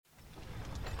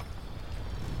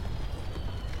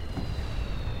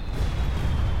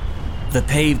The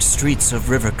paved streets of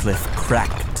Rivercliff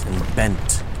cracked and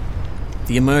bent.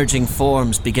 The emerging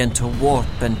forms began to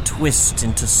warp and twist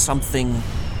into something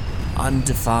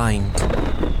undefined,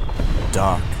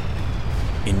 dark,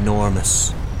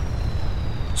 enormous.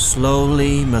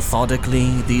 Slowly,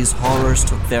 methodically, these horrors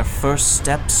took their first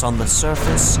steps on the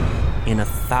surface in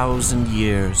 1,000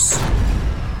 years.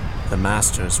 The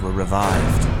masters were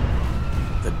revived.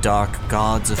 The dark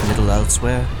gods of Middle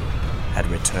Elsewhere had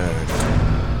returned.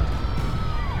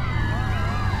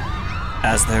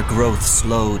 As their growth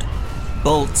slowed,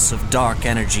 bolts of dark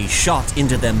energy shot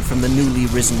into them from the newly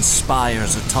risen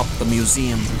spires atop the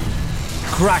museum.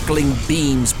 Crackling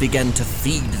beams began to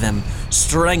feed them,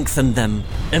 strengthen them,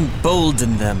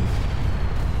 embolden them.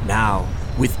 Now,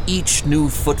 with each new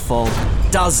footfall,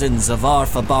 dozens of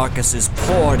Arphabarkuses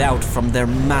poured out from their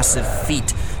massive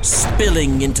feet,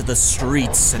 spilling into the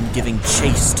streets and giving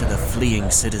chase to the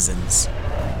fleeing citizens.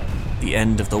 The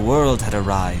end of the world had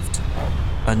arrived.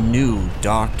 A new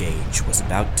dark age was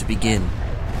about to begin.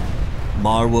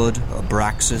 Marwood,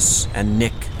 Abraxas, and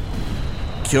Nick,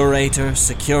 curator,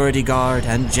 security guard,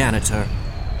 and janitor,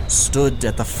 stood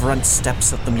at the front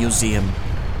steps of the museum,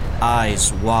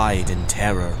 eyes wide in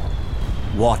terror,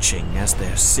 watching as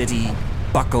their city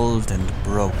buckled and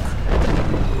broke.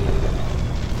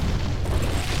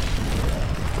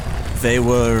 They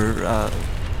were,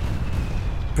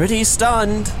 pretty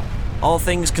stunned, all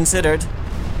things considered.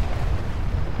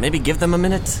 Maybe give them a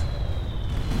minute.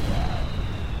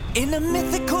 In a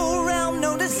mythical realm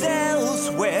known as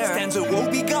Elsewhere stands a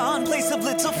woebegone place of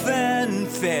little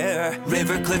fanfare.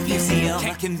 Rivercliff Museum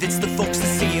can't convince the folks to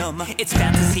see 'em. It's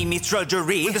fantasy meets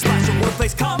drudgery with a splash of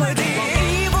workplace comedy.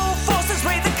 Evil forces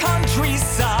raid the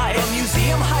countryside. The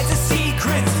museum hides a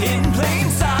secret in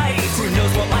plain sight. Who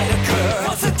knows what might occur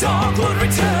once the Dark Lord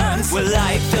returns? Will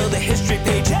life fill the history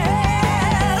pages?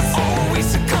 Always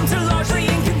succumb to largely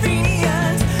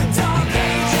inconvenient dark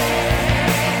ages.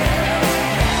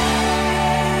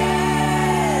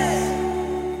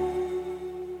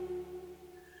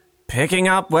 Picking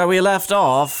up where we left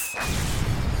off.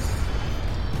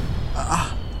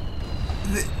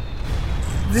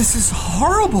 This is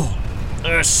horrible.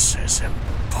 This is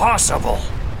impossible.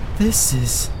 This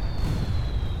is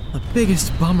the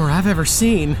biggest bummer I've ever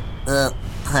seen.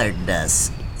 Pardon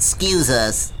us. Excuse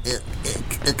us.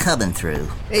 Coming through.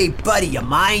 Hey, buddy, you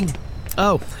mind?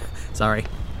 Oh, sorry.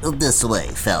 This way,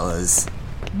 fellas.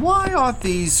 Why are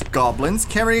these goblins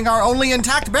carrying our only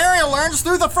intact burial urns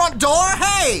through the front door?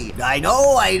 Hey! I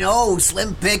know.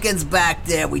 Slim Pickens back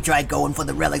there. We tried going for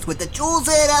the relics with the jewels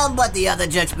in them, but the other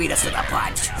jerks beat us to the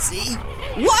punch. See?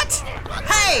 What?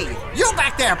 Hey! You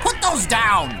back there, put those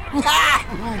down!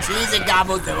 Cheese and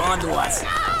goblins are onto us.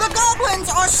 The goblins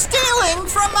are stealing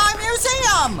from my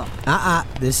museum!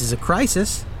 This is a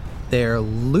crisis. They're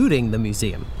looting the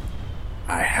museum.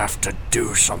 I have to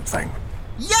do something.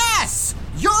 Yes!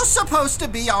 You're supposed to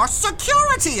be our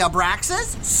security,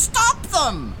 Abraxas! Stop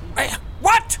them! Hey,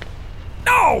 what?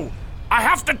 No! I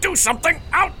have to do something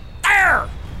out there!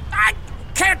 I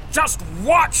can't just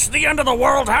watch the end of the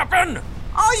world happen!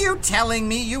 Are you telling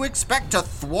me you expect to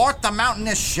thwart the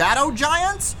mountainous shadow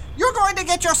giants? You're going to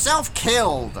get yourself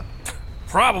killed!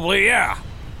 Probably, yeah.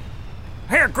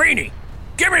 Here, Greenie,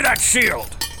 give me that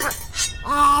shield!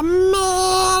 Aw,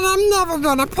 man, I'm never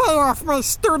gonna pay off my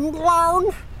student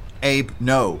loan. Abe,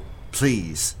 no.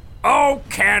 Please. Oh,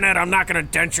 can it? I'm not gonna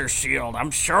dent your shield. I'm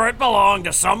sure it belonged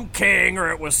to some king,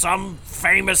 or it was some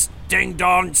famous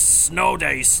ding-dong snow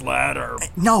day sled, or...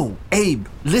 No, Abe,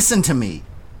 listen to me.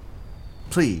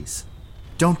 Please,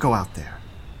 don't go out there.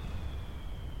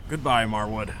 Goodbye,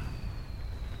 Marwood.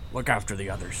 Look after the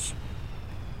others.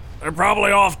 They're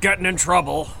probably off getting in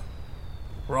trouble.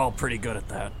 We're all pretty good at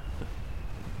that.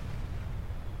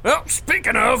 Well,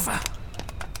 speaking of...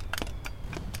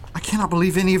 I cannot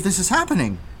believe any of this is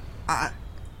happening.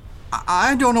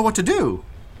 I don't know what to do.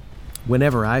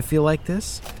 Whenever I feel like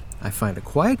this, I find a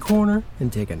quiet corner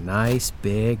and take a nice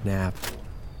big nap.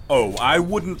 Oh, I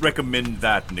wouldn't recommend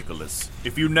that, Nicholas.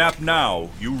 If you nap now,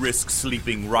 you risk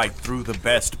sleeping right through the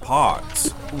best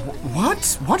parts.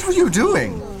 What? What are you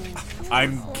doing?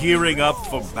 I'm gearing up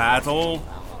for battle.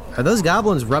 Are those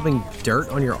goblins rubbing dirt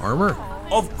on your armor?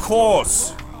 Of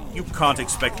course! You can't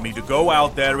expect me to go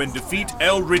out there and defeat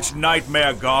eldritch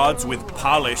nightmare gods with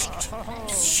polished,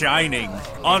 shining,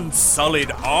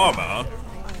 unsullied armor.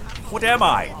 What am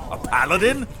I, a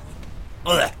paladin?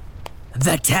 Ugh.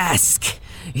 The task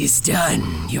is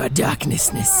done, your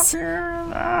darknessness.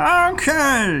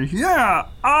 Okay, yeah,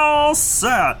 all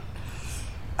set.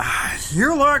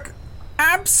 You look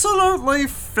absolutely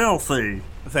filthy.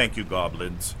 Thank you,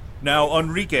 goblins. Now,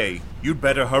 Enrique, you'd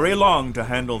better hurry along to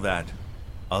handle that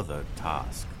other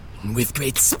task. With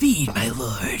great speed, my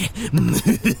lord.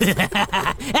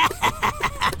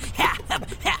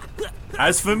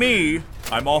 As for me,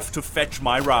 I'm off to fetch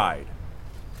my ride.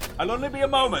 I'll only be a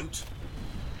moment.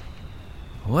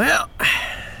 Well, I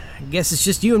guess it's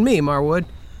just you and me, Marwood.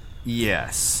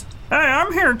 Yes. Hey,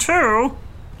 I'm here too.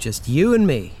 Just you and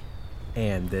me.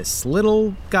 And this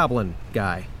little goblin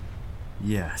guy.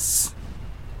 Yes.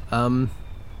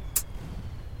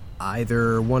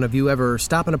 Either one of you ever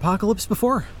stop an apocalypse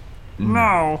before?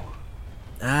 No.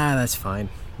 That's fine.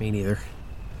 Me neither.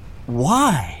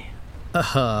 Why?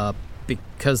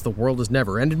 Because the world has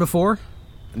never ended before?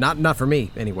 Not for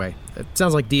me, anyway. It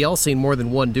sounds like DL's seen more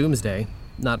than one doomsday.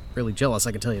 Not really jealous,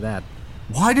 I can tell you that.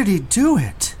 Why did he do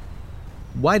it?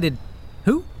 Why did...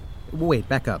 Who? Wait,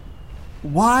 back up.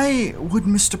 Why would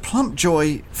Mr.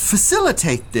 Plumpjoy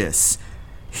facilitate this?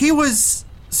 He was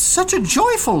such a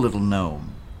joyful little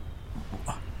gnome.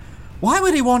 Why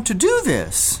would he want to do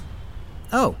this?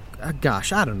 Oh,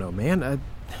 gosh, I don't know, man.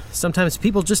 Sometimes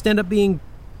people just end up being,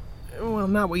 well,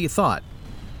 not what you thought.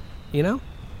 You know?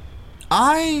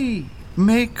 I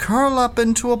may curl up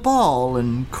into a ball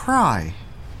and cry.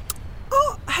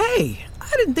 Oh, hey,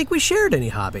 I didn't think we shared any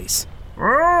hobbies. Oh,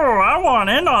 I want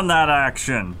in on that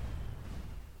action.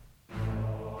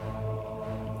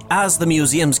 As the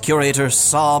museum's curator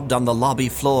sobbed on the lobby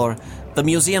floor, the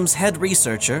museum's head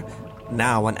researcher,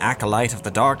 now an acolyte of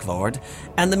the Dark Lord,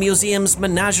 and the museum's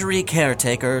menagerie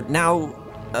caretaker, now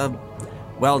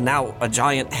a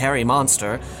giant hairy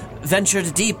monster,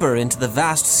 ventured deeper into the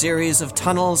vast series of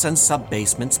tunnels and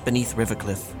sub-basements beneath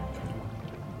Rivercliff.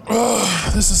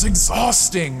 Ugh, this is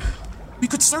exhausting. We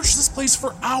could search this place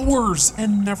for hours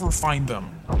and never find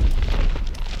them.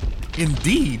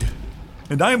 Indeed.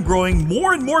 And I am growing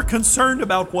more and more concerned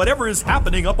about whatever is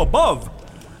happening up above.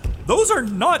 Those are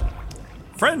not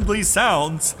friendly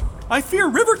sounds. I fear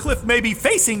Rivercliff may be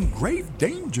facing grave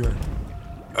danger.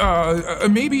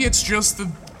 Maybe it's just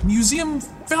the museum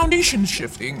foundation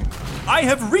shifting. I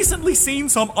have recently seen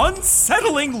some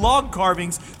unsettling log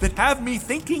carvings that have me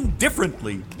thinking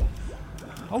differently.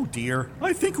 Oh dear,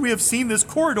 I think we have seen this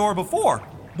corridor before.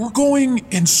 We're going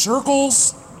in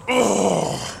circles?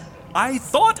 Ugh. I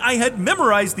thought I had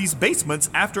memorized these basements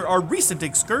after our recent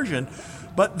excursion,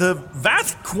 but the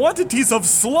vast quantities of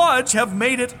sludge have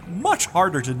made it much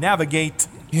harder to navigate.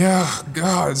 Yeah,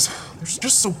 gods, there's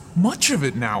just so much of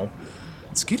it now.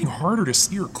 It's getting harder to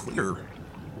steer clear.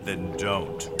 Then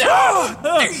don't.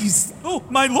 Oh,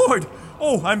 my lord!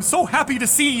 Oh, I'm so happy to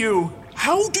see you!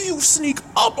 How do you sneak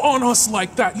up on us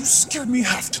like that? You scared me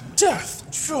half to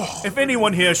death. Ugh. If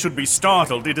anyone here should be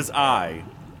startled, it is I.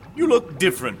 You look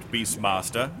different,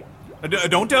 Beastmaster.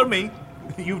 Don't tell me.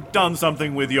 You've done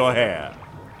something with your hair.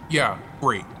 Yeah,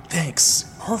 great.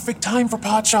 Thanks. Perfect time for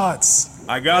pot shots.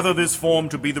 I gather this form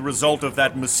to be the result of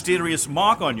that mysterious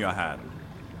mark on your hand.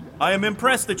 I am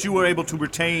impressed that you were able to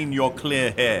retain your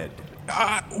clear head.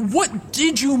 What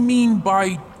did you mean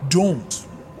by don't?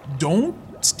 Don't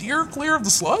steer clear of the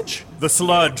sludge? The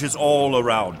sludge is all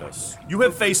around us. You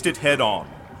have faced it head on.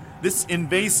 This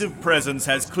invasive presence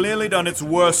has clearly done its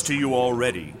worst to you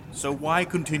already, so why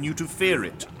continue to fear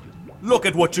it? Look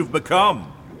at what you've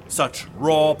become. Such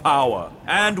raw power,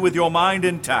 and with your mind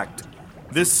intact,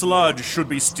 this sludge should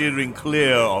be steering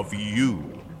clear of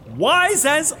you. Wise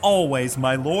as always,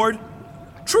 my lord.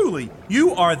 Truly,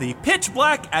 you are the pitch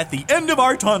black at the end of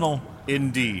our tunnel.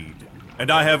 Indeed. And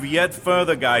I have yet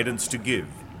further guidance to give.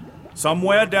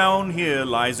 Somewhere down here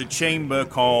lies a chamber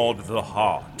called the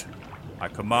Heart. I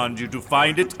command you to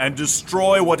find it and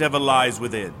destroy whatever lies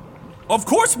within. Of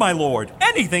course, my lord.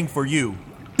 Anything for you.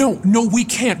 No, we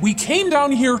can't. We came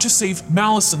down here to save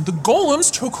Malison. The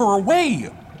golems took her away.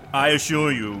 I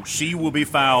assure you, she will be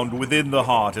found within the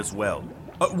Heart as well.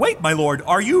 Wait, my lord,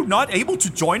 are you not able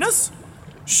to join us?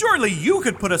 Surely you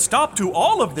could put a stop to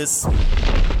all of this.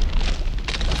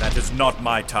 That is not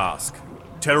my task.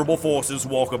 Terrible forces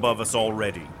walk above us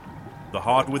already. The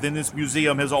Heart within this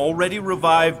museum has already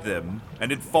revived them,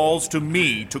 and it falls to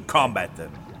me to combat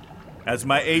them. As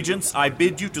my agents, I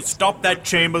bid you to stop that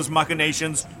chamber's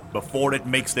machinations before it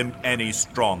makes them any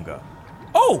stronger.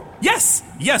 Oh, yes,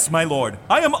 my lord.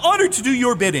 I am honored to do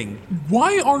your bidding.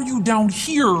 Why are you down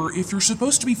here if you're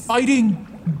supposed to be fighting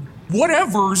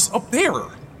whatever's up there?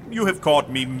 You have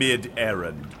caught me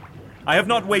mid-errand. I have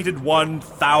not waited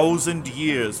 1,000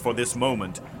 years for this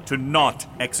moment to not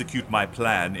execute my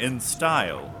plan in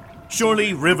style.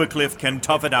 Surely Rivercliff can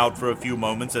tough it out for a few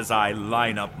moments as I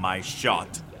line up my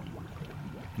shot.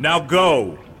 Now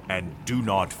go, and do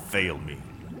not fail me.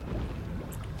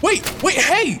 Wait,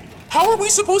 hey! How are we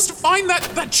supposed to find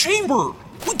that chamber?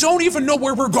 We don't even know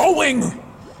where we're going!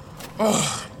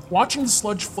 Watching the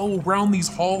sludge flow around these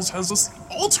halls has us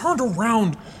all turned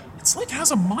around. It's like it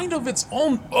has a mind of its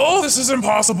own. Oh, this is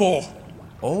impossible.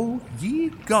 Oh, ye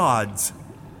gods.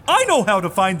 I know how to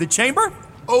find the chamber.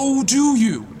 Oh, do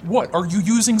you? What, are you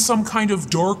using some kind of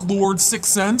Dark Lord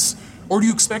sixth sense? Or do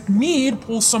you expect me to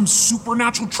pull some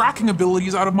supernatural tracking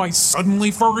abilities out of my suddenly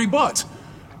furry butt?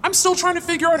 I'm still trying to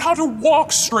figure out how to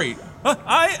walk straight.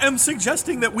 I am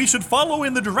suggesting that we should follow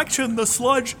in the direction the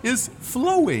sludge is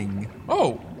flowing.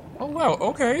 Oh wow,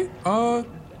 okay.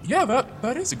 Yeah,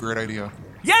 that is a great idea.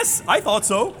 Yes, I thought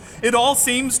so. It all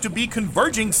seems to be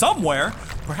converging somewhere.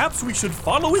 Perhaps we should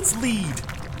follow its lead.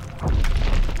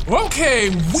 Okay,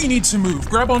 we need to move.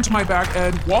 Grab onto my back,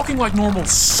 Ed. Walking like normal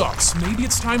sucks. Maybe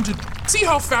it's time to see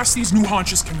how fast these new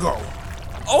haunches can go.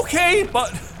 Okay,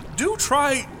 but do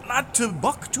try not to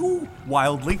buck too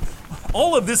wildly.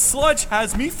 All of this sludge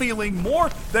has me feeling more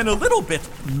than a little bit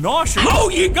nauseous. Oh,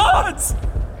 ye gods!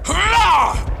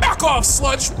 Back off,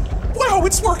 sludge! Wow,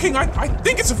 it's working. I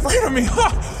think it's afraid of me.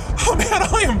 Oh man,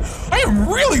 I am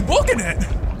really booking it.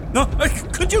 No,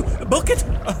 could you book it?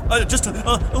 Just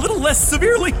a little less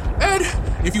severely? Ed,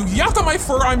 if you yak on my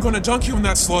fur, I'm gonna dunk you in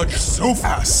that sludge so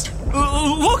fast.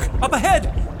 Look, up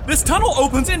ahead. This tunnel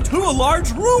opens into a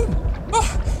large room.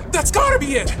 That's gotta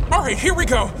be it. All right, here we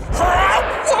go.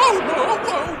 Whoa.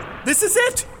 This is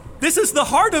it. This is the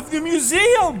heart of the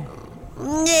museum.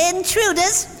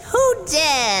 Intruders, who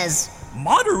dares?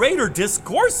 Moderator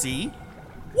Discorsey?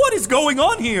 What is going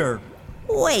on here?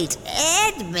 Wait,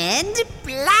 Edmund,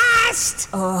 blast!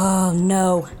 Oh,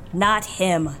 no, not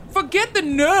him. Forget the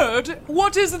nerd.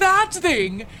 What is that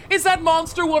thing? Is that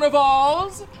monster one of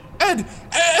ours? Ed,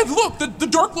 look, the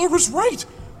Dark Lord was right.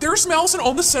 There's Malison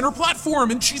on the center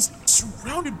platform, and she's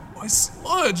surrounded by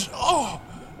sludge. What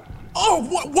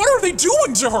are they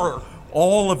doing to her?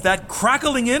 All of that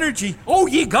crackling energy. Oh,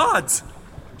 ye gods!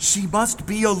 She must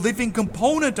be a living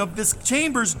component of this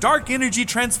chamber's dark energy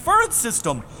transference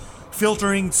system,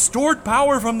 filtering stored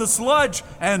power from the sludge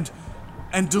and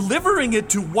delivering it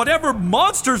to whatever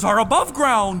monsters are above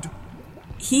ground.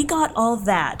 He got all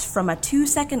that from a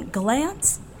 2-second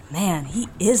glance? Man, he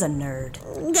is a nerd.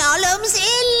 Golems,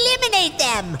 eliminate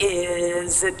them!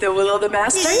 Is it the will of the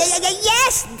Masters?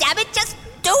 Yes, damn it, just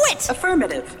do it!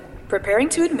 Affirmative. Preparing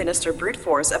to administer brute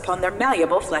force upon their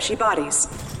malleable fleshy bodies.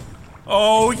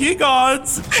 Oh, ye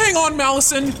gods! Hang on,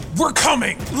 Malison! We're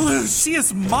coming! She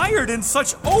is mired in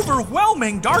such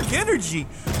overwhelming dark energy.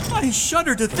 I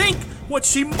shudder to think what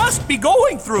she must be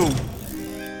going through.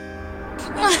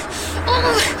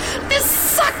 This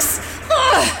sucks!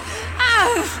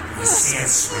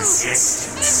 Resist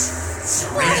resistance.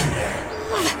 Surrender.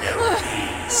 No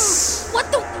peace.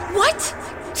 What?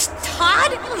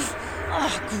 Todd? Oh,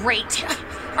 great.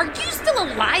 Are you still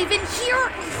alive in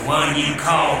here? The one you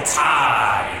call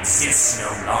Todd exists no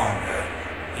longer.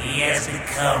 He has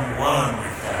become one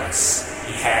with us.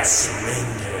 He has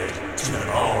surrendered to the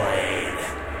void.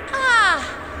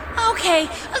 Okay.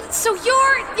 So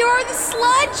you're the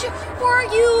sludge, or are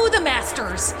you the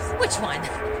Masters? Which one?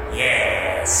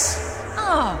 Yes.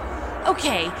 Oh,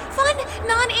 okay. Fun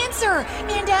non-answer.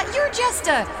 And you're just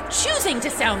choosing to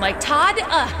sound like Todd.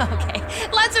 Okay.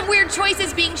 Lots of weird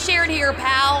choices being shared here,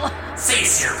 pal.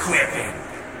 Cease your quipping.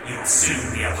 You'll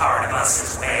soon be a part of us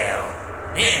as well.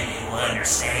 Then you will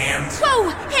understand. Whoa,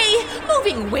 hey,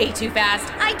 moving way too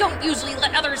fast. I don't usually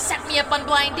let others set me up on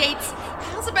blind dates.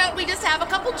 How's about we just have a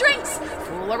couple drinks,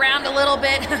 fool around a little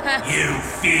bit? You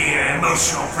fear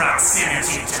emotional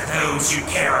proximity to those you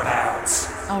care about.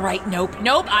 All right, nope,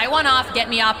 I want off. Get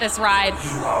me off this ride.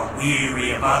 You are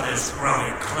weary of others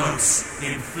growing close,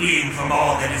 then fleeing from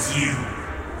all that is you.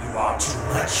 You are too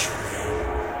much for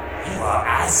them. You are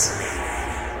isolated.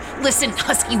 Listen,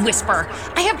 Husky Whisper,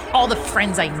 I have all the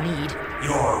friends I need.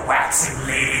 Your waxing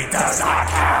lady does not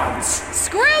count.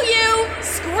 Screw you!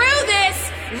 Screw this!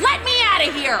 Let me out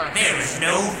of here! There is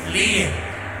no fleeing.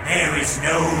 There is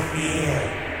no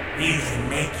fear. We can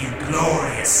make you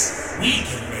glorious. We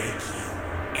can make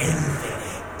you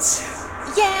infinite.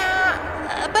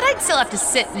 Yeah, but I'd still have to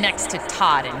sit next to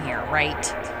Todd in here,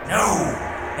 right? No,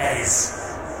 that is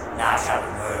not how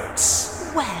it works.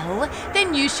 Well,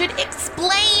 then you should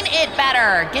explain it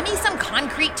better. Give me some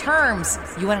concrete terms.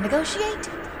 You want to negotiate?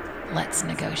 Let's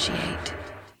negotiate.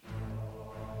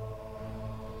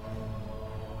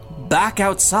 Back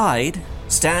outside,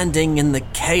 standing in the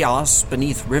chaos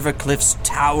beneath Rivercliff's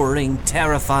towering,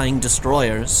 terrifying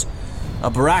destroyers,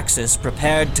 Abraxas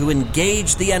prepared to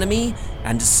engage the enemy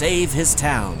and save his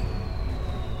town.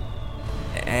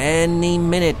 Any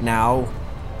minute now.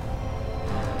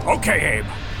 Okay, Abe.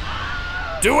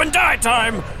 Do and die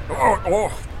time!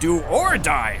 Or do or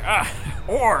die.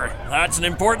 Ore! That's an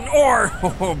important ore!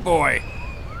 Oh boy.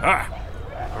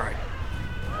 Alright.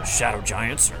 Shadow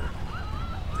giants are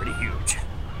pretty huge.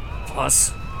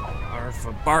 Plus, our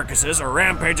Fabarkuses are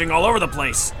rampaging all over the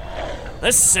place.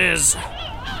 This is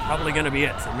probably gonna be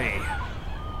it for me.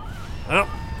 Well,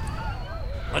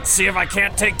 let's see if I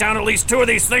can't take down at least 2 of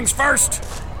these things first.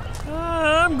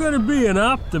 I'm gonna be an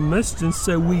optimist and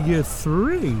say we get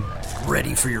 3.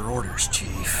 Ready for your orders,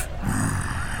 Chief.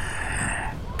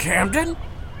 Camden?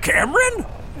 Cameron?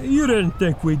 You didn't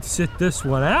think we'd sit this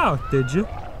one out, did you?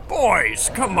 Boys,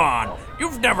 come on.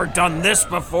 You've never done this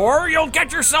before. You'll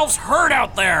get yourselves hurt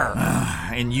out there.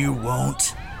 And you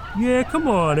won't? Yeah, come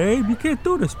on, Abe. You can't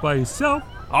do this by yourself.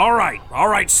 All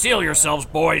right. Steel yourselves,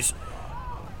 boys.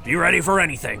 Be ready for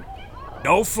anything.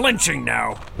 No flinching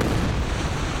now.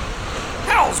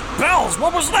 Hell's bells,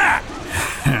 what was that?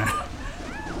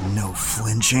 No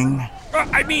flinching?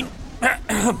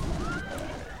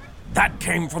 That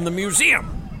came from the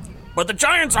museum. But the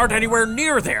giants aren't anywhere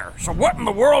near there, so what in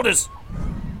the world is...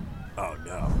 Oh,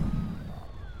 no.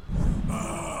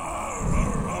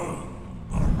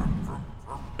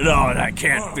 No, that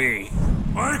can't be.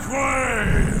 Make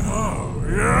way! Oh,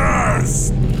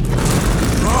 yes!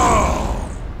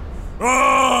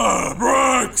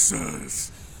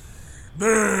 Braxus!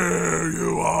 There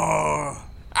you are!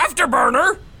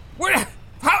 Afterburner?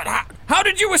 How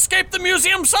did you escape the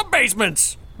museum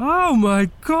sub-basements? Oh my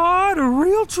god, a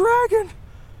real dragon?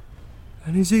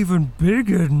 And he's even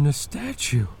bigger than the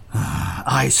statue.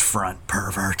 Ice front,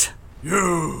 pervert.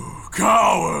 You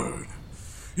coward!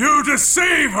 You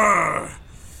deceiver!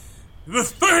 The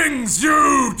things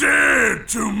you did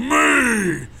to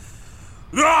me!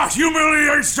 The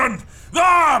humiliation!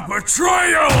 The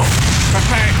betrayal!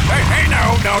 Hey,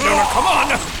 no, come on!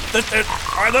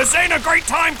 This ain't a great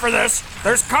time for this.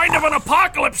 There's kind of an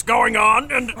apocalypse going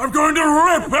on, and... I'm going to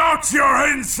rip out your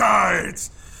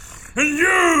insides and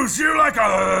use you like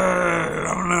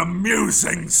an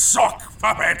amusing sock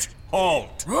puppet.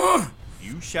 Halt!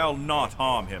 You shall not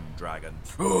harm him, dragon.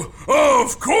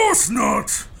 Of course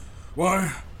not!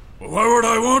 Why would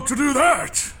I want to do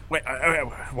that? Wait,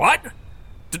 what?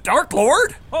 The Dark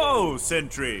Lord? Oh,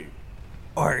 Sentry.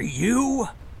 Are you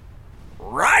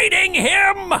riding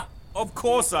him? Of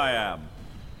course I am.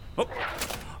 Oh,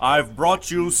 I've brought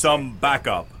you some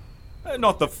backup.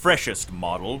 Not the freshest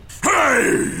model.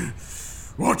 Hey!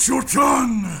 Watch your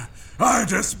tongue! I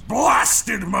just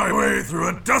blasted my way through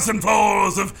a dozen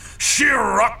floors of sheer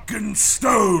rock and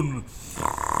stone.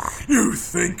 You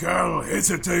think I'll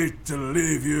hesitate to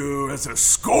leave you as a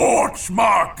scorch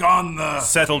mark on the...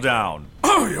 Settle down.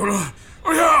 Oh,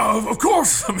 yeah, of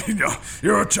course. I mean,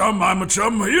 you're a chum, I'm a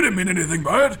chum. You didn't mean anything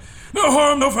by it. No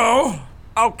harm, no foul.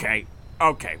 Okay.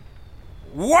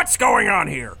 What's going on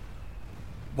here?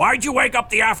 Why'd you wake up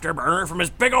the Afterburner from his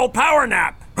big old power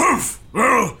nap?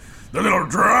 Well, the little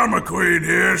drama queen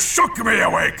here shook me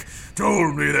awake.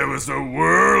 Told me there was a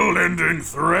world-ending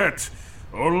threat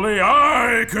only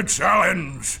I could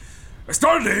challenge. I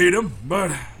started to hate him,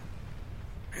 but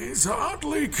he's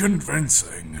oddly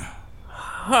convincing.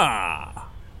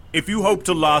 If you hope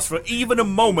to last for even a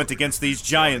moment against these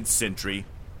giants, Sentry,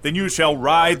 then you shall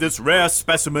ride this rare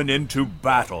specimen into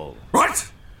battle. What?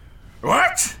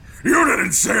 You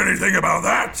didn't say anything about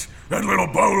that. That little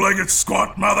bow-legged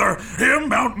squat mother, him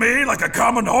mount me like a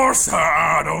common horse?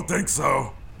 I don't think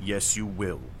so. Yes, you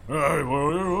will.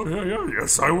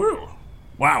 Yes, I will.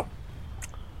 Wow.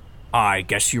 I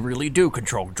guess you really do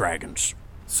control dragons.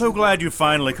 So glad you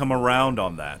finally come around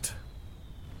on that.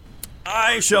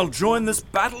 I shall join this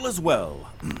battle as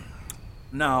well.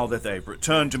 Now that they've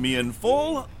returned to me in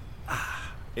full,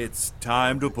 it's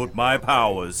time to put my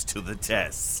powers to the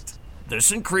test.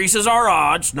 This increases our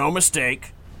odds, no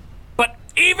mistake. But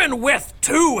even with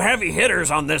 2 heavy hitters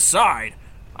on this side,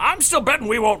 I'm still betting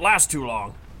we won't last too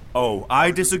long. Oh,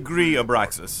 I disagree,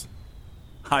 Abraxas.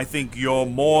 I think you're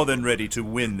more than ready to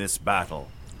win this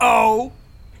battle. Oh?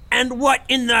 And what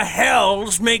in the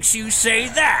hells makes you say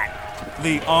that?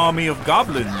 The army of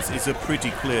goblins is a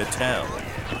pretty clear tell.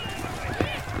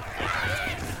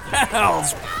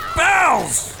 Hell's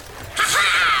bells!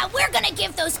 Ha-ha! We're gonna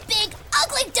give those big,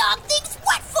 ugly dog things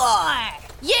what for?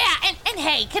 Yeah, and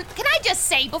hey, can I just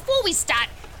say before we start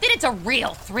that it's a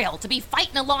real thrill to be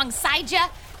fighting alongside you?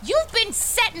 You've been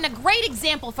setting a great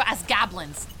example for us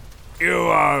goblins.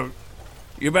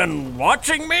 You been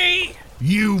watching me?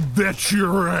 You bet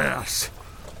your ass.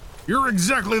 You're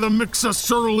exactly the mix of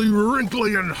surly,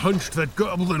 wrinkly, and hunched that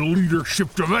goblin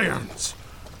leadership demands.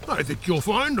 I think you'll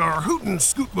find our hoot and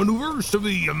scoot maneuvers to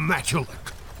be immaculate.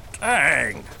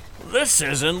 Dang, this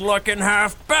isn't looking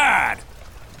half bad.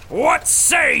 What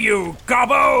say you,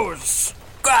 gobbos?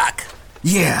 Grok!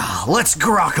 Yeah, let's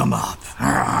grok 'em up.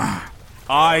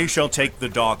 I shall take the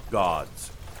Dark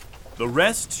Gods. The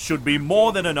rest should be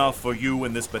more than enough for you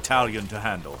and this battalion to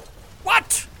handle.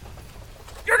 What?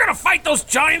 You're gonna fight those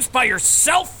giants by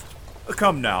yourself?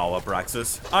 Come now,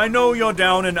 Abraxas. I know you're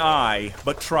down an eye,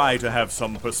 but try to have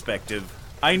some perspective.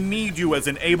 I need you as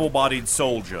an able-bodied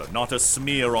soldier, not a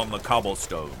smear on the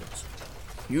cobblestones.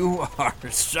 You are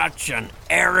such an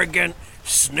arrogant,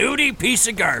 snooty piece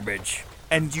of garbage.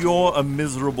 And you're a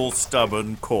miserable,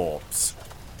 stubborn corpse.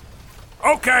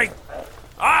 Okay.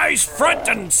 Eyes front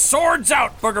and swords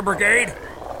out, Booger Brigade.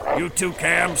 You two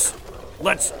cams,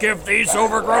 let's give these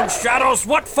overgrown shadows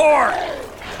what for.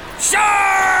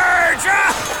 Charge!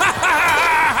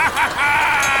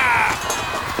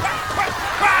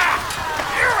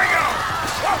 Here we go!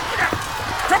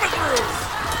 Coming through!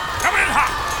 Coming in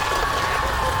hot!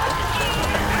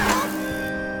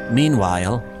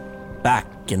 Meanwhile, back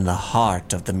in the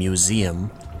heart of the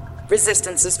museum...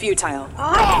 Resistance is futile.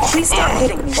 Please stop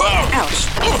hitting me. Ouch.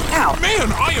 Ow.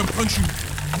 Man, I am punching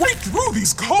right through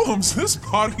these columns. This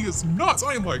body is nuts.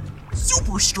 I am, like,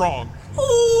 super strong.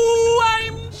 Oh,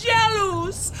 I'm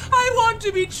jealous. I want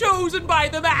to be chosen by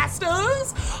the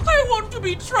masters. I want to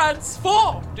be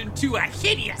transformed into a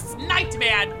hideous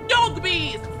nightmare dog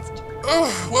beast.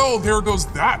 Well, there goes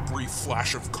that brief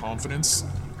flash of confidence.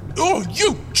 Oh,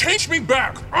 you changed me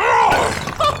back.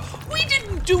 We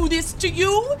didn't do this to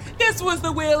you. This was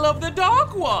the will of the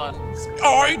Dark Ones.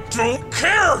 I don't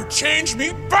care. Change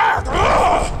me back.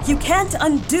 You can't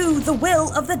undo the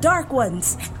will of the Dark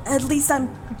Ones. At least I'm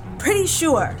pretty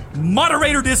sure.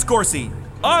 Moderator Discourcy,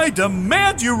 I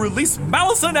demand you release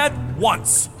Malison at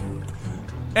once.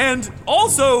 And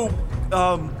also,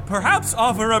 perhaps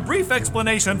offer a brief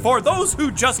explanation for those who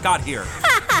just got here.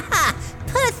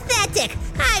 Pathetic!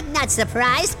 I'm not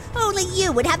surprised. Only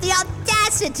you would have the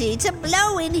audacity to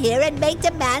blow in here and make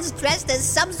demands dressed as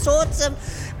some sorts of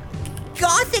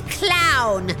gothic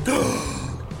clown.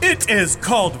 It is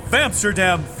called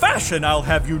Vamsterdam fashion, I'll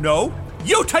have you know.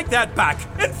 You take that back!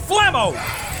 Inflammo!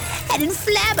 An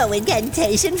inflammo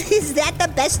incantation? Is that the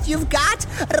best you've got?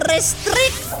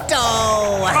 Restricto!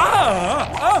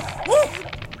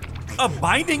 A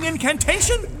binding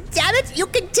incantation? Damn it, you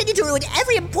continue to ruin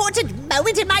every important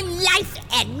moment in my life,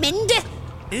 Edmund!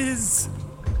 Is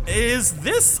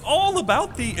this all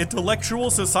about the Intellectual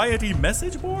Society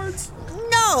message boards?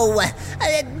 No!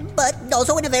 But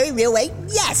also in a very real way,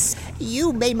 yes!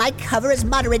 You made my cover as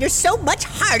moderator so much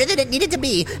harder than it needed to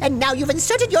be, and now you've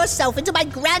inserted yourself into my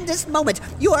grandest moment.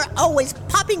 You are always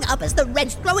popping up as the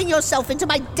wrench, throwing yourself into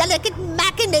my delicate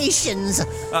machinations.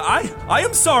 I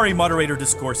am sorry, Moderator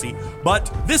Discourcy, but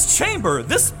this chamber,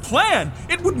 this plan,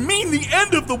 it would mean the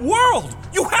end of the world!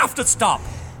 You have to stop!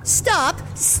 Stop!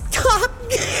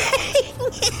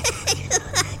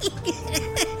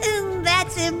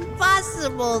 That's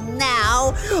impossible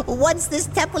now. Once this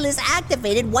temple is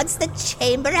activated, once the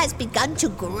chamber has begun to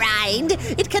grind,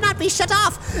 it cannot be shut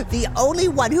off. The only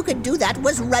one who could do that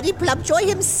was Ruddy Plumpjoy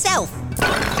himself.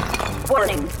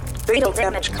 Warning. Fatal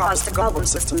damage caused to goblin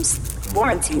systems.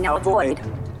 Warranty now void.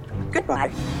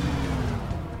 Goodbye.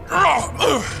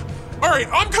 Alright,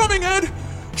 I'm coming, Ed.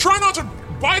 Try not to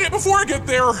bite it before I get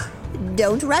there.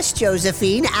 Don't rush,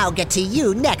 Josephine. I'll get to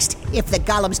you next, if the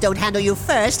golems don't handle you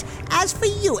first. As for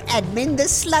you, Edmund, the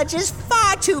sludge is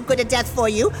far too good a death for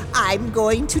you. I'm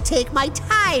going to take my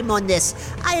time on this.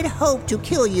 I had hoped to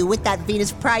kill you with that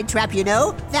Venus Pride trap, you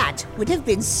know. That would have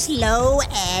been slow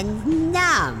and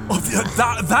numb. Oh,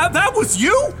 that was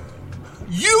you?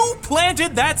 You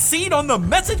planted that seed on the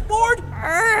message board?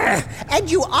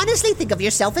 And you honestly think of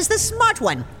yourself as the smart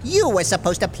one. You were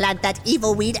supposed to plant that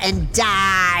evil weed and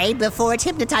die before it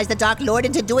hypnotized the Dark Lord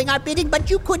into doing our bidding, but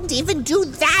you couldn't even do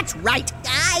that right.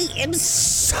 I am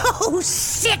so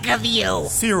sick of you.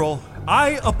 Cyril,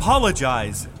 I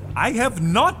apologize. I have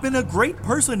not been a great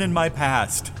person in my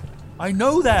past. I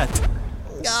know that.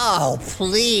 Oh,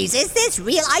 please. Is this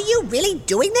real? Are you really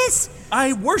doing this?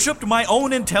 I worshipped my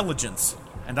own intelligence,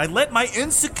 and I let my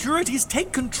insecurities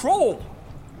take control.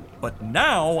 But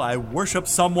now I worship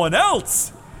someone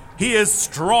else. He is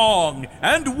strong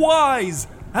and wise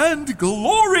and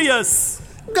glorious.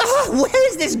 Where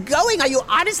is this going? Are you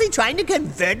honestly trying to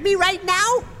convert me right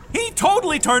now? He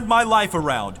totally turned my life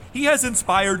around. He has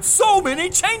inspired so many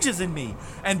changes in me.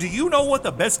 And do you know what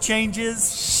the best change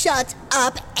is? Shut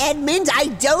up, Edmund. I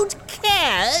don't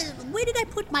care. Where did I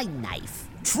put my knife?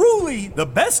 Truly, the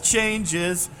best change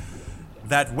is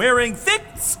that wearing thick,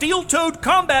 steel-toed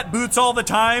combat boots all the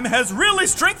time has really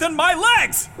strengthened my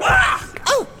legs. Ah!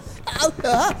 Oh!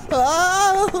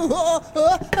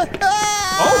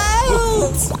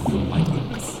 Oops. My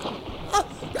goodness.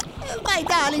 My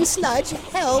darling Sludge,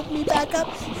 help me back up.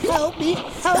 Help me.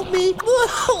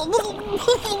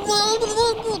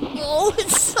 Oh,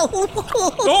 it's so...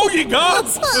 Oh, ye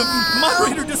gods!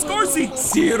 Moderator Discorsi!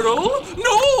 Cyril?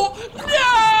 No!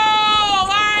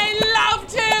 I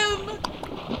loved him!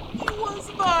 He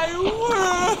was my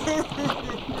world!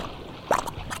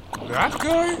 That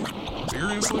guy?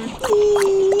 Seriously?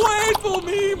 Wait for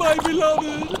me, my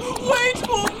beloved! Wait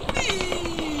for me!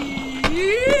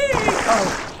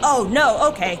 Oh, no,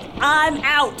 okay. I'm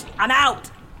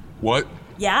out. What?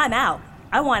 Yeah, I'm out.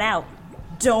 I want out.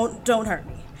 Don't hurt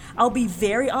me. I'll be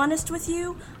very honest with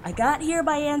you. I got here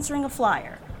by answering a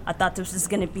flyer. I thought this was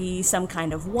gonna be some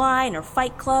kind of wine or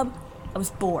fight club. I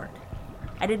was bored.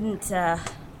 I didn't,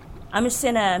 I'm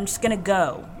just gonna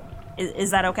go. Is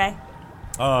that okay?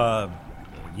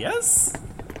 Yes?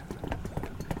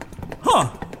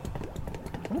 Huh.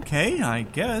 Okay, I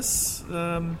guess.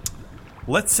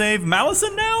 Let's save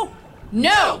Malison now?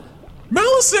 No!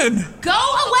 Malison! Go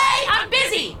away! I'm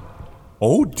busy!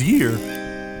 Oh dear.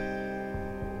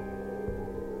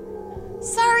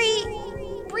 Sorry.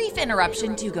 Brief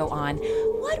interruption to go on.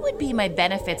 What would be my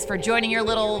benefits for joining your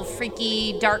little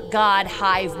freaky dark god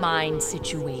hive mind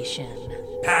situation?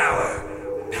 Power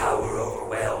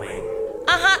overwhelming.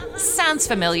 Sounds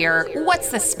familiar. What's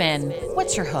the spin?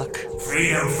 What's your hook?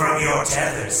 Freedom from your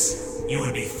tethers. You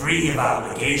would be free of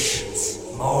obligations,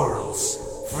 morals,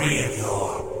 free of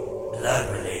your blood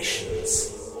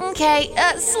relations. Okay,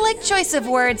 slick choice of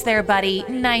words there, buddy.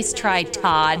 Nice try,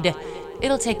 Todd.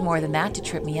 It'll take more than that to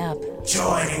trip me up.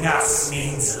 Joining us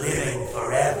means living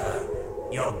forever.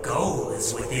 Your goal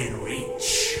is within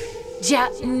reach. Yeah,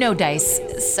 no dice.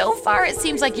 So far, it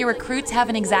seems like your recruits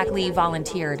haven't exactly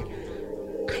volunteered.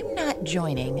 I'm not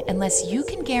joining unless you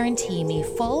can guarantee me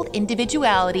full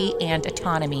individuality and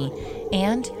autonomy,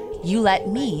 and you let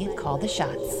me call the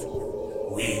shots.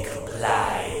 We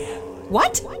comply.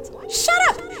 What? Shut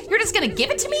up! You're just gonna give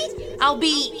it to me? I'll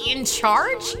be in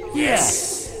charge?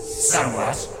 Yes,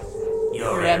 somewhat.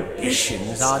 Your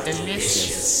ambitions are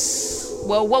delicious.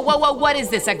 Whoa, what is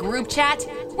this, a group chat?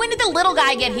 When did the little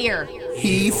guy get here?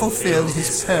 He fulfilled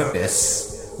his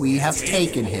purpose. We have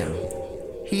taken him.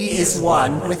 He is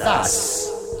one with us.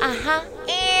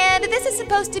 And this is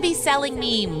supposed to be selling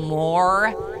me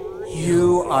more?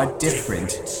 You are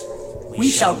different. We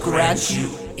shall grant you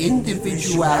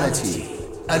individuality,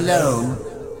 alone,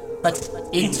 but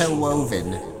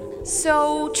interwoven.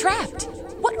 So, trapped.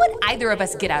 What would either of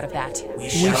us get out of that? We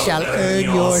shall earn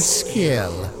your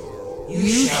skill.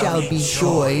 You shall be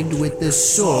joined with the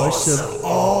source of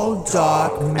all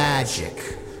dark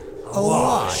magic,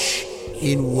 awash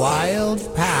in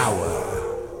wild power.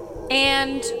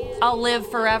 And I'll live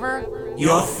forever?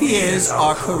 Your fears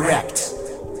are correct.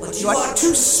 You are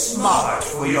too smart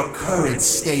for your current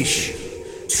station.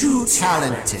 Too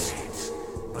talented.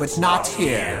 But not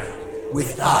here.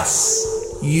 With us.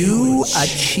 You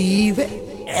achieve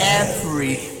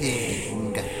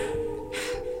everything.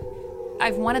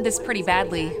 I've wanted this pretty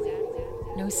badly.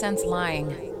 No sense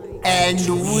lying. And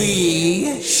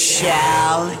we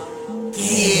shall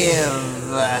give.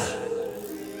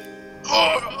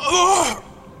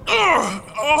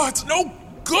 It's no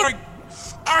good.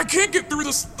 I can't get through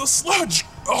the sludge.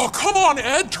 Oh, come on,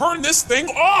 Ed, turn this thing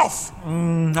off.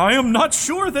 I am not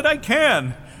sure that I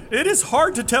can. It is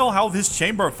hard to tell how this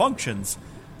chamber functions.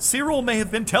 Cyril may have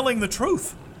been telling the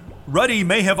truth. Ruddy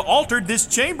may have altered this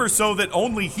chamber so that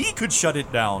only he could shut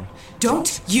it down.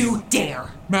 Don't you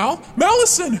dare!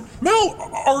 Malison! Mel,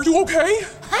 are you okay?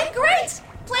 I'm great!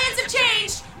 Plans have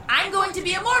changed! I'm going to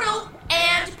be immortal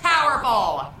and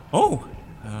powerful! Oh,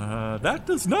 that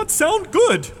does not sound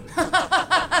good.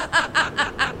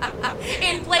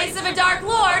 In place of a Dark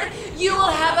Lord, you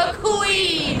will have a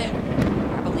queen!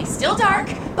 Probably still dark,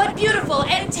 but beautiful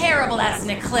and terrible as an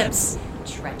eclipse.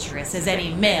 Treacherous as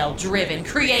any male-driven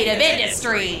creative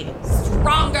industry.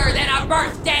 Stronger than a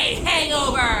birthday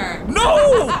hangover!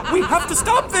 No! We have to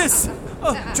stop this!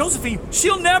 Josephine,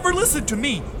 she'll never listen to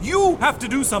me. You have to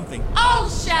do something. All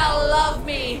shall love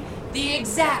me. The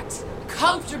exact,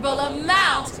 comfortable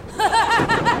amount.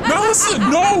 Malison,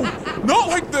 no! Not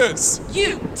like this!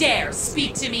 You dare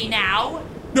speak to me now?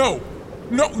 No,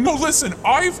 listen,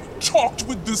 I've talked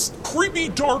with this creepy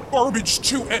dark garbage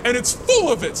too, and it's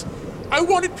full of it. I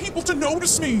wanted people to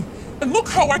notice me, and look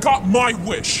how I got my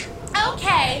wish.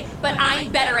 Okay, but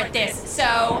I'm better at this, so...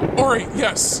 Alright,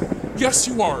 yes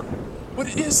you are.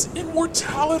 But is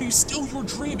immortality still your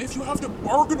dream if you have to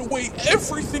bargain away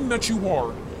everything that you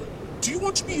are? Do you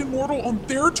want to be immortal on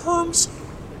their terms,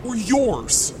 or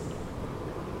yours?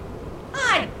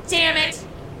 Ah, damn it!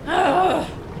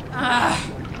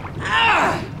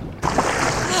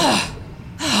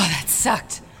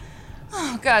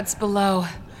 Guts below.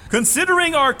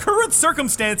 Considering our current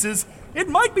circumstances, it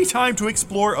might be time to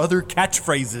explore other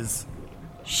catchphrases.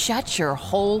 Shut your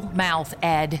whole mouth,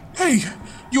 Ed. Hey,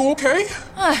 you okay?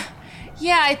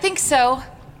 Yeah, I think so.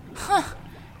 Huh.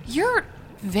 You're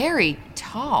very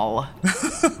tall.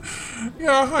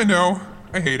 Yeah, I know.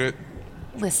 I hate it.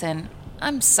 Listen,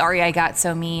 I'm sorry I got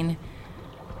so mean.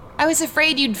 I was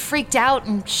afraid you'd freaked out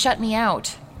and shut me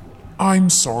out. I'm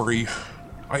sorry.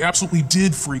 I absolutely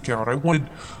did freak out. I wanted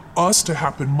us to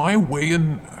happen my way,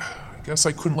 and I guess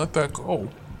I couldn't let that go.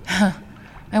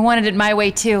 I wanted it my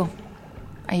way too.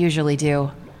 I usually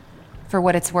do. For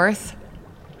what it's worth,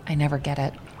 I never get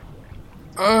it.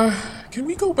 Can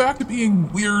we go back to being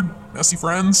weird, messy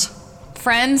friends?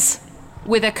 Friends?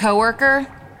 With a coworker?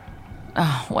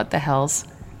 Oh, what the hells.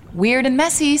 Weird and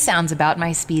messy sounds about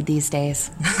my speed these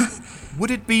days. Would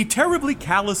it be terribly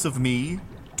callous of me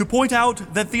to point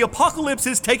out that the apocalypse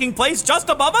is taking place just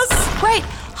above us? Right.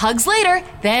 Hugs later,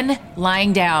 then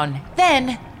lying down.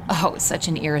 Then, oh, such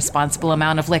an irresponsible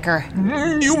amount of liquor.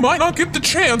 You might not get the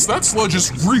chance. That sludge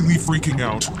is really freaking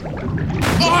out.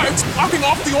 It's blocking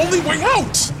off the only way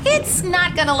out! It's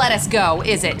not gonna let us go,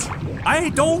 is it? I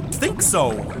don't think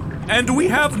so. And we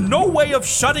have no way of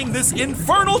shutting this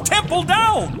infernal temple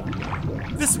down.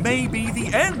 This may be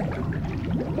the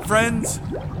end. Friends,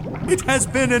 it has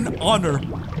been an honor.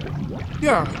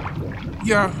 Yeah,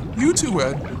 you too,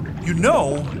 Ed. You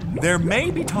know, there may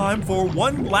be time for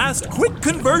one last quick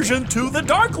conversion to the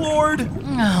Dark Lord.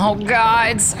 Oh,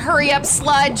 gods. Hurry up,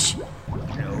 sludge.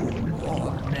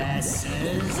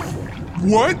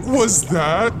 What was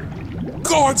that?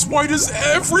 Gods, why does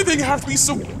everything have to be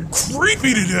so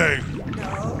creepy today?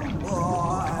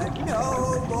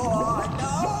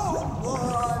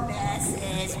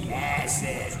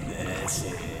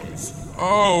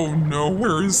 Oh no,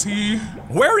 where is he?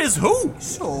 Where is who?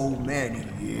 So many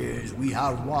years we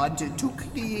have wanted to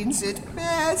cleanse it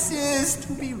messes,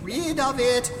 to be rid of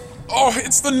it. Oh,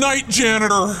 it's the night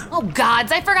janitor. Oh,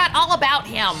 gods, I forgot all about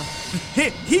him.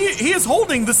 He is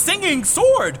holding the singing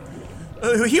sword.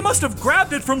 He must have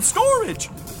grabbed it from storage.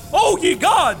 Oh, ye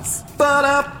gods!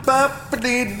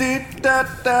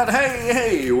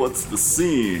 Hey, what's the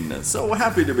scene? So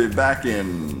happy to be back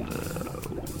in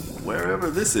wherever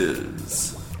this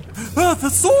is. The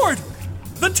sword!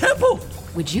 The temple!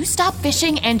 Would you stop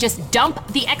fishing and just dump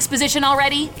the exposition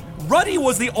already? Ruddy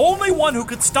was the only one who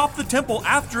could stop the temple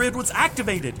after it was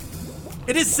activated.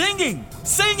 It is singing!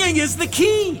 Singing is the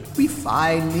key! We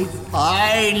finally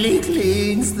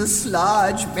cleansed the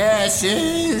sludge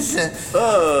messes.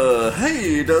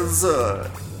 Hey, does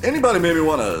anybody maybe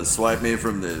want to swipe me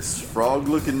from this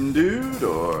frog-looking dude,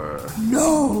 or?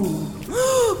 No!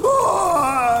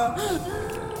 More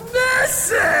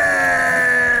messes!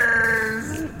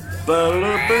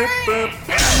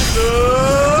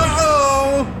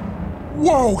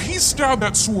 Whoa, he stabbed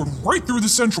that sword right through the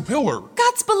central pillar.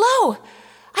 Guts below!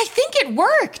 I think it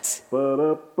worked!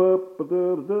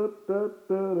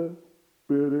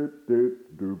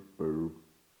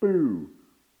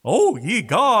 Oh, ye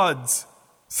gods!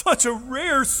 Such a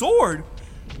rare sword!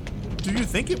 Do you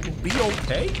think it will be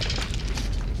okay?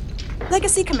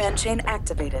 Legacy command chain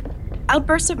activated.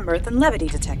 Outburst of mirth and levity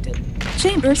detected.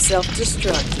 Chamber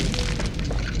self-destruct.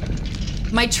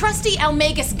 My trusty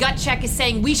Almagus gut check is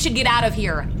saying we should get out of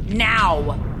here.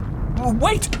 Now!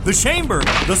 Wait! The chamber!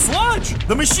 The sludge!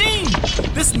 The machine!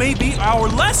 This may be our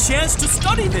last chance to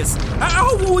study this!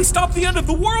 How will we stop the end of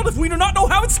the world if we do not know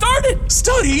how it started?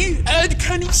 Study? Ed,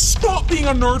 can you stop being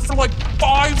a nerd for like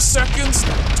 5 seconds?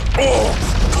 Oh,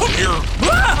 come here!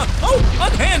 Oh,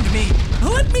 unhand me!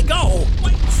 Let me go!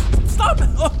 Wait, stop!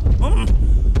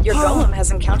 Your golem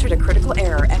has encountered a critical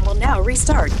error and will now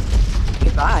restart.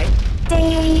 Goodbye.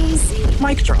 Daisy.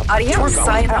 Mic drop. Adios.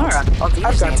 Sayonara.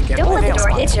 I've got to get Don't let the door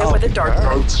hit you with a dark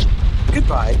boat.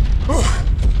 Goodbye.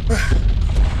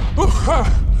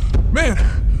 Man,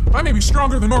 I may be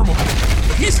stronger than normal,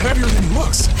 but he's heavier than he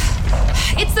looks.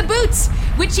 It's the boots,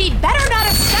 which he'd better not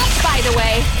have stuffed, by the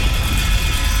way.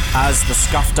 As the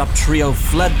scuffed-up trio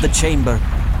fled the chamber,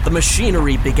 the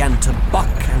machinery began to buck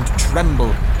and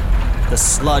tremble. The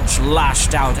sludge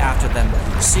lashed out after them,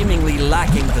 seemingly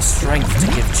lacking the strength to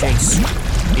give chase.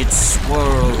 It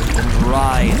swirled and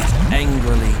writhed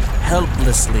angrily,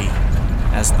 helplessly,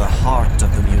 as the heart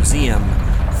of the museum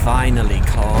finally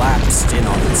collapsed in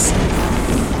on itself.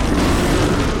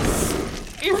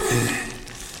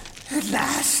 At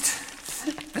last,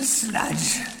 the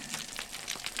sludge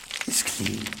is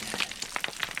clean.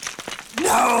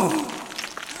 No!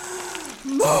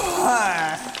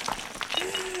 More!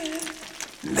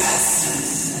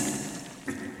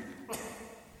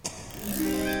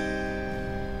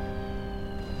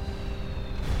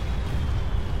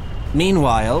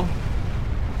 Meanwhile,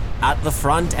 at the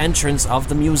front entrance of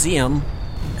the museum...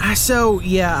 I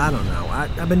don't know.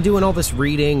 I've been doing all this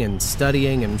reading and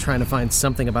studying and trying to find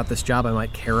something about this job I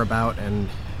might care about, and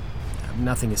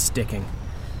nothing is sticking.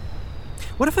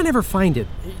 What if I never find it?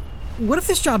 What if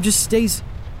this job just stays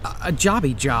a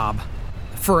jobby job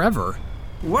forever?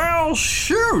 Well,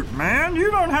 shoot, man.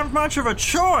 You don't have much of a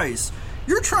choice.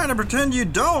 You're trying to pretend you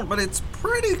don't, but it's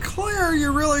pretty clear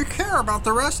you really care about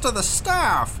the rest of the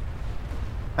staff.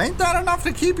 Ain't that enough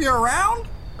to keep you around?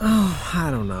 Oh,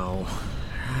 I don't know.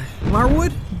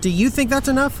 Marwood, do you think that's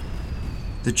enough?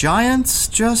 The Giants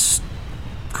just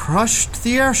crushed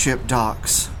the airship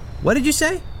docks. What did you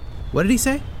say? What did he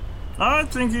say? I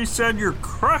think he said you're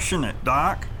crushing it,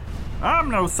 Doc. I'm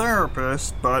no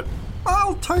therapist, but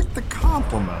I'll take the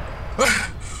compliment.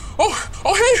 Oh,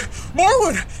 hey,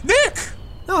 Marwood, Nick!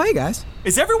 Oh, hey, guys.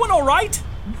 Is everyone all right?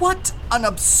 What an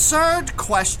absurd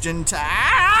question to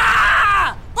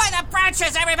Ah! By the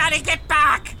branches, everybody get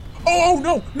back! Oh,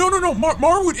 no,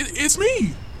 Marwood, it's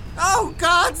me! Oh,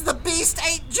 gods, the beast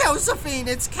ate Josephine!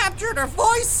 It's captured her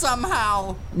voice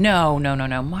somehow! No,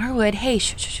 Marwood, hey,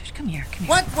 shh, come here.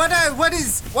 What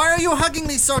is, why are you hugging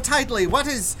me so tightly? What?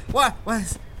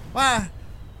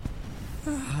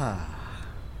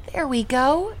 There we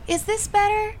go. Is this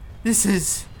better? This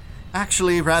is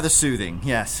actually rather soothing,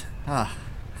 yes. I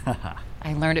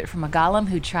learned it from a golem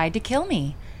who tried to kill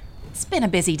me. It's been a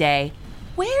busy day.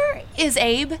 Where is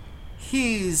Abe?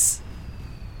 He's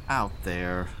out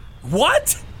there.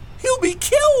 What? He'll be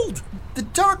killed! The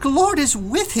Dark Lord is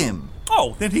with him.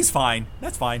 Oh, then he's fine.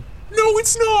 That's fine. No,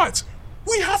 it's not!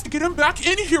 We have to get him back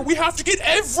in here. We have to get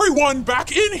everyone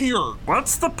back in here.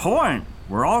 What's the point?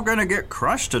 We're all gonna get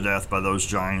crushed to death by those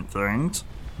giant things.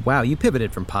 Wow, you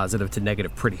pivoted from positive to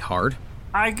negative pretty hard.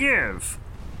 I give.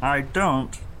 I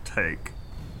don't take.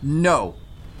 No,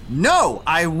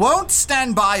 I won't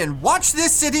stand by and watch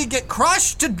this city get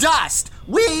crushed to dust.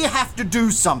 We have to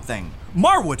do something.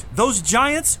 Marwood, those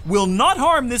giants will not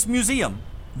harm this museum.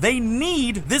 They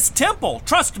need this temple,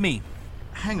 trust me.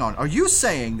 Hang on, are you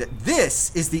saying that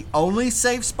this is the only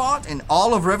safe spot in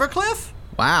all of Rivercliff?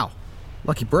 Wow,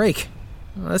 lucky break.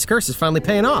 Well, this curse is finally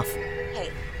paying off.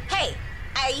 Hey,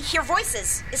 I hear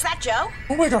voices. Is that Joe?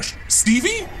 Oh my gosh,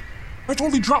 Stevie? I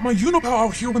totally dropped my Unipow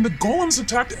out here when the golems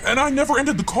attacked, and I never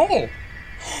ended the call.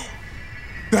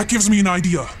 That gives me an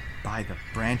idea. By the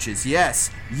branches,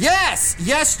 yes,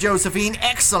 Josephine,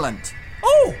 excellent.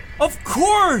 Oh, of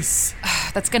course!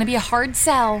 That's gonna be a hard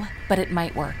sell, but it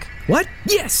might work. What?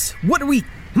 Yes! What are we...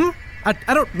 I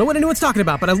don't know what anyone's talking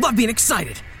about, but I love being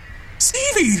excited.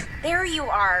 Stevie! There you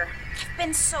are. I've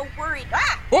been so worried.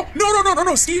 Ah! Oh,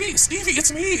 no, Stevie,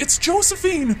 it's me, it's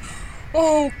Josephine.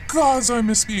 Oh, gods, I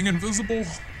miss being invisible.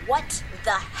 What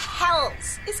the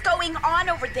hells is going on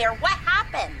over there? What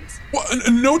happened? Well,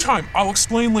 no time. I'll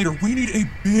explain later. We need a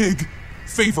big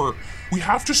favor. We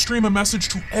have to stream a message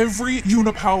to every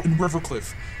Unipow in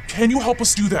Rivercliff. Can you help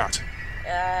us do that?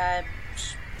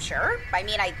 Sure. I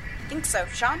mean, I think so,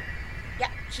 Sean. Yeah,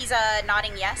 he's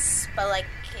nodding yes, but like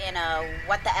in a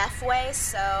what the F way,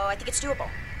 so I think it's doable.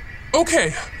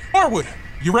 Okay, Marwood,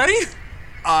 you ready?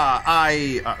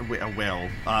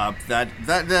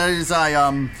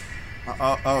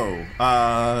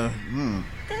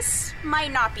 This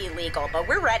might not be legal, but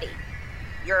we're ready.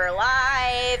 You're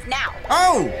live now.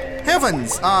 Oh,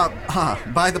 heavens!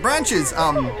 By the branches,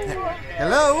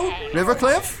 hello,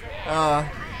 Rivercliff?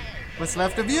 What's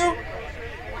left of you?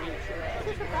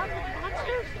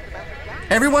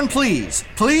 Everyone, please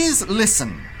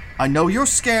listen. I know you're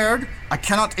scared. I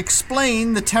cannot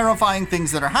explain the terrifying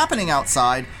things that are happening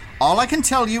outside. All I can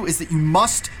tell you is that you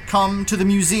must come to the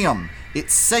museum.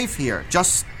 It's safe here.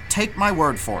 Just take my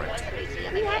word for it.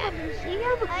 We have a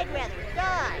museum? I'd rather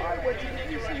die.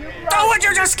 Oh, would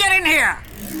you just get in here?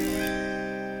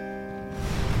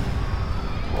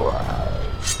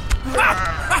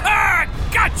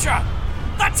 Gotcha!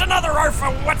 That's another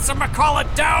Arfa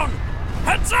whatsamacallit down!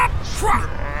 Heads up!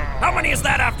 How many is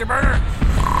that, Afterburner?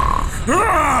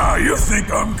 You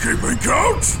think I'm keeping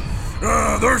count?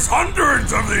 There's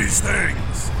hundreds of these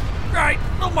things. Right,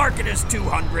 the market is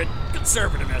 200.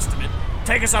 Conservative estimate.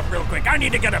 Take us up real quick. I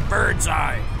need to get a bird's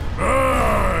eye.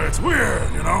 It's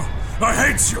weird, you know. I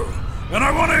hate you, and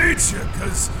I want to eat you,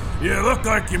 because you look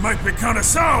like you might be kind of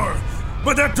sour.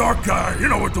 But that dark guy, you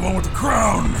know what, the one with the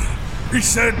crown, he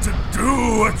said to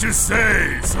do what you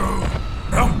say, so...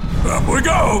 Well, up we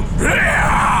go.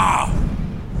 Yeah!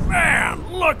 Man,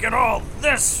 look at all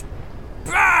this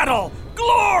battle!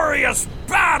 Glorious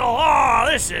battle! Oh,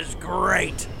 this is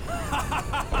great!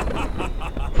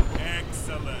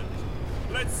 Excellent.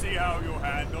 Let's see how you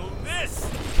handle this.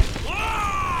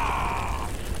 Ah!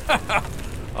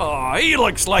 Oh, he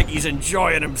looks like he's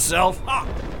enjoying himself. How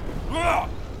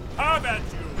about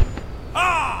you?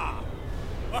 Ah!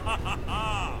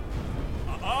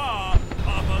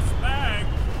 Papa Spag.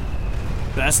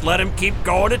 Best let him keep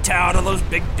going to town on those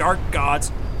big dark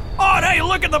gods. Oh, and hey,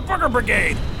 look at the Booger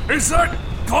Brigade. Is that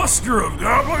cluster of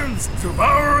goblins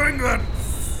devouring that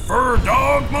fur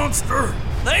dog monster?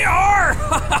 They are!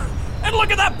 And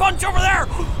look at that bunch over there!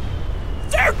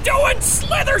 They're doing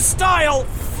Slither style!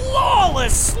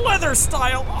 Flawless Slither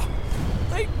style! Oh,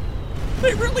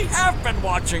 they really have been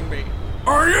watching me.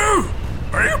 Are you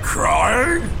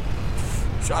crying?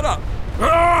 Shut up.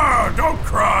 Ah, don't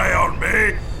cry on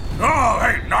me. Oh,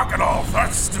 hey, knock it off.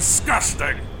 That's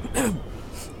disgusting.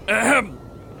 Ahem.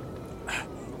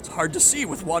 It's hard to see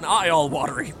with one eye all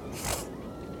watery.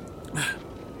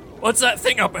 What's that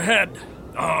thing up ahead?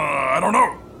 I don't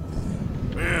know.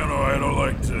 I don't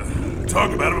like to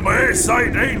talk about it, but my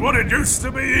eyesight ain't what it used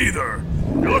to be either.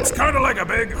 It looks kind of like a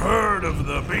big herd of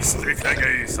the beastly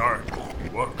thingies. Are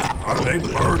they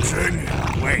merging?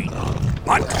 Wait,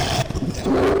 what?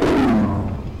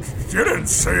 You didn't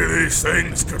say these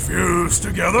things could fuse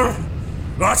together.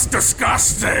 That's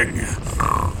disgusting.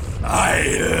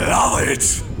 I love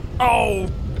it. Oh,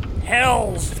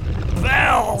 hell's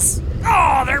bells.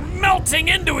 Oh, they're melting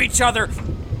into each other.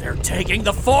 They're taking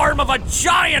the form of a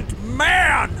giant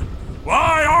man.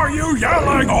 Why are you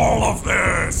yelling all of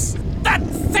this? That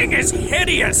thing is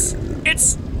hideous.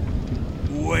 It's...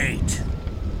 Wait.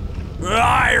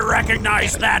 I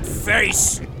recognize that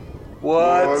face.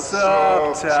 What's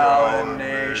up, Talon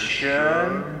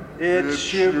Nation?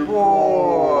 It's your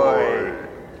boy.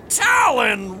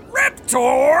 Talon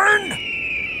Riptorn?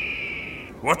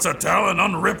 What's a Talon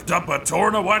unripped up a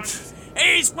torn a what?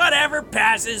 He's whatever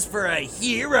passes for a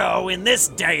hero in this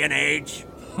day and age.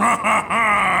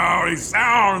 He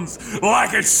sounds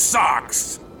like it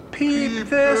sucks. Peep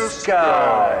this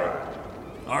guy.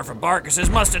 Arphabarkuses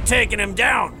must have taken him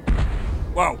down.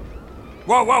 Whoa,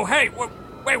 hey,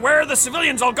 wait, where are the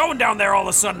civilians all going down there all of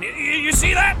a sudden? You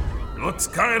see that? It looks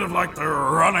kind of like they're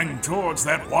running towards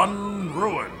that one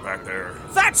ruin back there.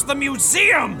 That's the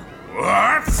museum!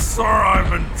 What? Or I've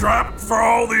been trapped for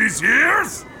all these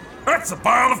years? That's a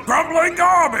pile of crumbling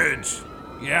garbage!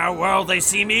 Yeah, well, they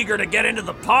seem eager to get into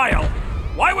the pile.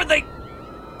 Why would they...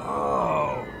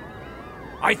 Oh...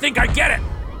 I think I get it!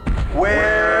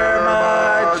 Where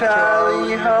my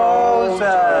tally hoes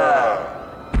at?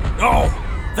 Oh,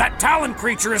 that Talon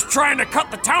creature is trying to cut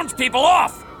the townspeople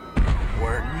off!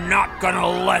 We're not gonna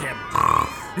let him.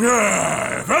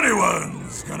 Yeah, if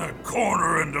anyone's gonna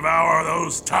corner and devour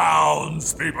those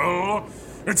townspeople,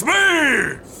 it's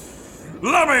me!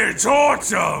 Let me torch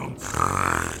them!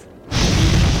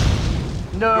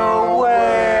 No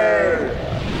way!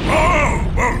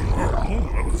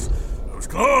 That was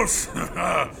close.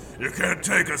 You can't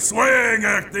take a swing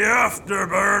at the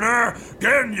afterburner,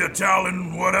 can you,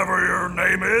 Talon, whatever your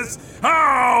name is?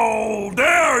 How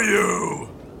dare you!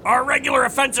 Our regular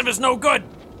offensive is no good.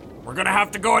 We're gonna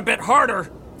have to go a bit harder.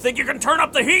 Think you can turn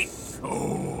up the heat?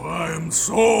 Oh, I'm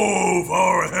so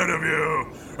far ahead of you.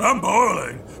 I'm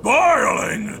boiling.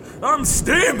 I'm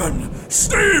steaming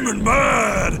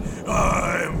mad.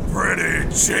 I'm pretty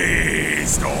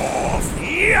cheesed off.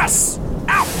 Yes!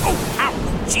 Ow! Oh, ow!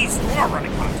 Jeez, more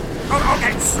running hot. Oh,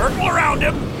 okay, circle around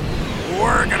him.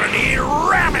 We're gonna need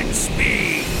ramming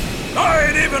speed. I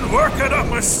ain't even working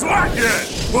up a sweat yet.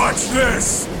 Watch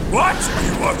this. What are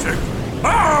you watching?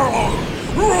 Ow!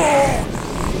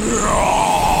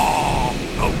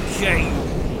 Okay,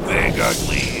 big,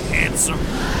 ugly, handsome,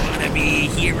 wannabe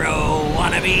hero,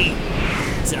 wannabe.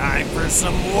 Time for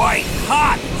some white,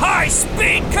 hot,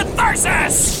 high-speed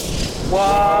catharsis!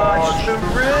 Watch the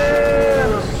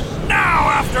ribs! Now,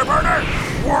 Afterburner,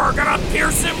 we're gonna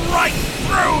pierce him right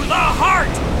through the heart!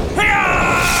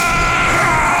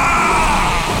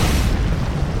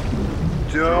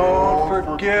 Don't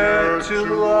forget to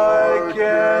like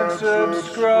and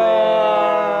subscribe!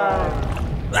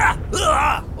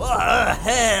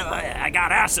 I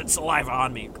got acid saliva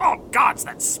on me. Oh, gods,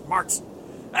 that smarts.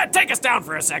 Take us down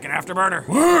for a second, Afterburner.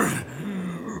 What?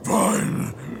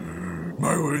 Fine.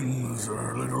 My wings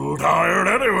are a little tired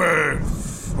anyway.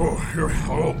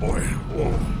 Oh boy.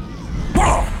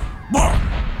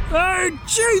 Hey,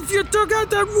 Chief, you took out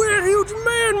that weird huge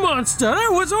man monster.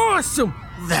 That was awesome.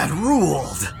 That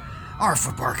ruled.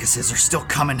 Arphabarkuses are still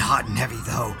coming hot and heavy,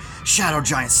 though. Shadow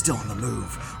Giant's still on the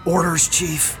move. Orders,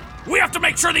 Chief? We have to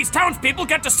make sure these townspeople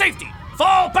get to safety.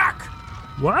 Fall back!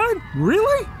 What?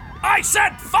 Really? I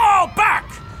said fall back!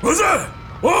 What's that?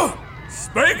 What?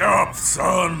 Speak up,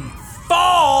 son.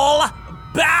 Fall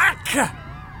back!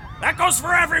 That goes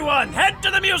for everyone! Head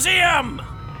to the museum!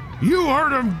 You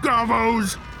heard him,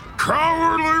 Gavos!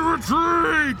 Cowardly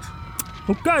retreat!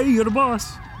 Okay, you're the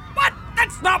boss. What?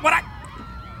 That's not what I...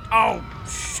 Oh,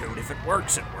 shoot, if it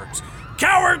works, it works.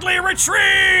 Cowardly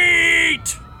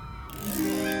retreat!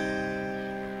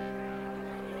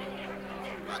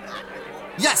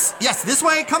 Yes, this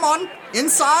way, come on.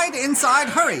 Inside,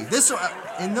 hurry. This,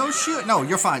 in those shoes. No,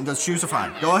 you're fine, those shoes are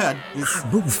fine. Go ahead.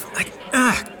 Move.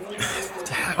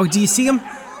 Oh, do you see him?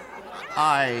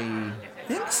 I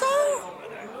think so.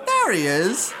 There he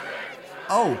is.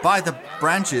 Oh, by the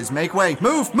branches, make way.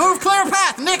 Move, clear a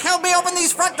path. Nick, help me open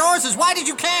these front doors as wide as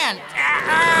you can.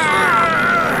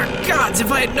 Gods,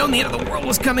 if I had known the end of the world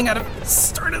was coming, I'd have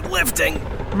started lifting.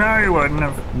 No, you wouldn't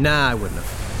have. Nah, I wouldn't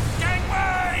have.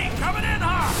 Gangway! Coming in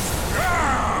hot!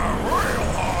 Real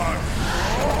hard.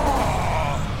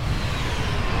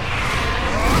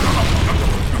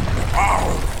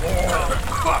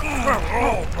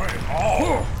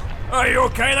 Are you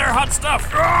okay there, hot stuff?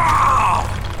 I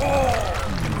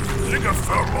think I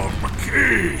fell my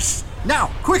keys.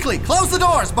 Now, quickly, close the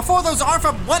doors before those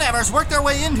Arfa whatevers work their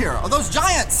way in here, or those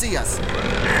giants see us.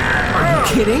 Are you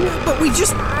kidding? But we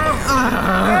just... fine.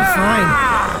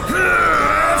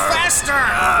 Faster!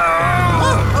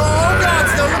 Oh,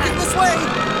 gods, they're looking this way.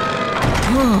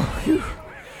 Oh, phew.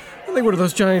 I think one of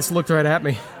those giants looked right at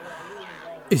me.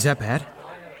 Is that bad?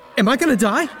 Am I gonna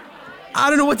die? I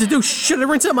don't know what to do. Should I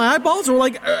rinse out my eyeballs or,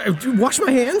 wash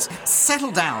my hands?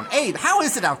 Settle down. Abe, how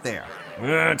is it out there?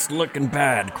 It's looking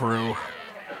bad, crew.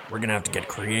 We're gonna have to get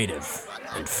creative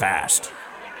and fast.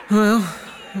 Well,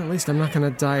 at least I'm not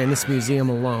gonna die in this museum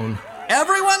alone.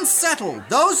 Everyone settle.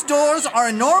 Those doors are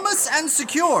enormous and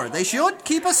secure. They should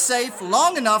keep us safe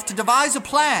long enough to devise a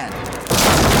plan.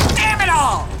 Damn it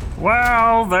all!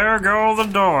 Well, there go the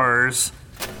doors.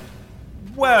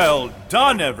 Well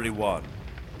done, everyone.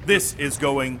 This is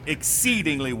going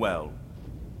exceedingly well.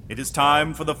 It is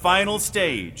time for the final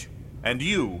stage, and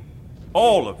you,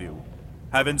 all of you,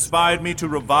 have inspired me to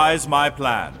revise my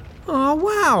plan. Oh,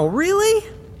 wow, really?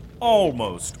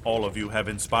 Almost all of you have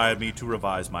inspired me to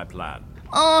revise my plan.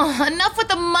 Oh, enough with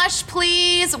the mush,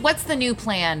 please. What's the new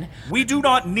plan? We do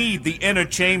not need the inner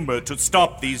chamber to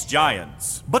stop these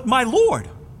giants. But my lord,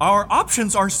 our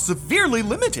options are severely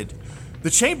limited. The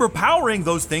chamber powering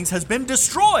those things has been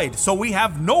destroyed, so we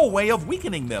have no way of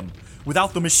weakening them.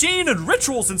 Without the machine and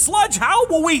rituals and sludge, how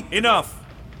will we... Enough.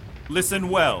 Listen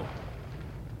well.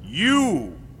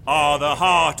 You are the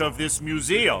heart of this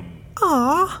museum.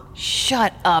 Aww.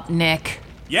 Shut up, Nick.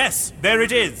 Yes, there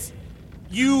it is.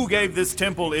 You gave this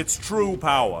temple its true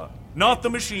power. Not the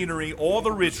machinery or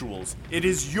the rituals. It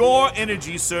is your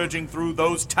energy surging through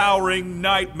those towering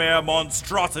nightmare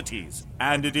monstrosities.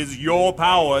 And it is your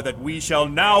power that we shall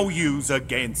now use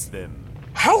against them.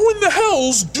 How in the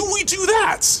hells do we do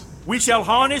that? We shall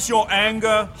harness your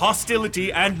anger,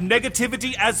 hostility, and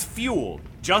negativity as fuel,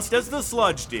 just as the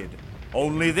sludge did.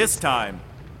 Only this time,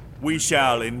 we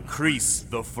shall increase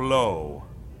the flow.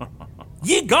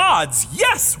 Ye gods,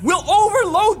 yes, we'll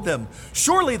overload them.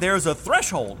 Surely there's a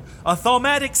threshold, a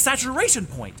thaumatic saturation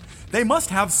point. They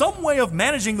must have some way of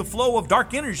managing the flow of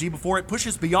dark energy before it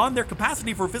pushes beyond their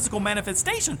capacity for physical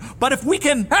manifestation. But if we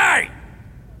can... Hey!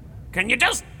 Can you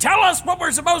just tell us what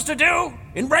we're supposed to do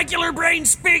in regular brain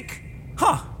speak?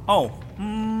 Huh. Oh.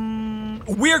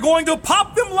 We're going to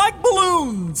pop them like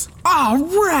balloons.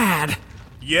 Oh, rad.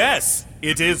 Yes,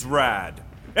 it is rad.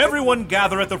 Everyone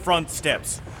gather at the front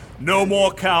steps. No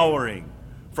more cowering.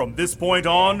 From this point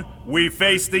on, we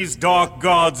face these dark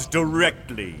gods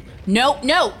directly. No.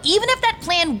 Even if that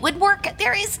plan would work,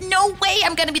 there is no way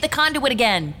I'm gonna be the conduit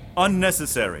again.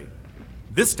 Unnecessary.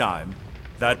 This time,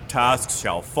 that task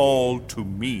shall fall to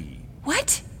me.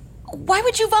 What? Why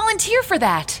would you volunteer for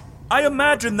that? I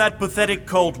imagine that pathetic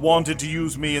cult wanted to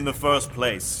use me in the first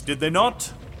place, did they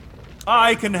not?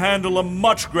 I can handle a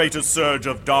much greater surge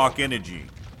of dark energy.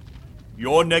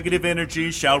 Your negative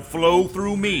energy shall flow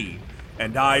through me,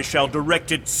 and I shall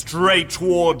direct it straight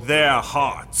toward their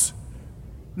hearts.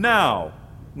 Now,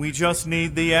 we just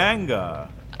need the anger.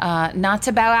 Not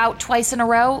to bow out twice in a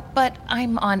row, but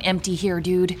I'm on empty here,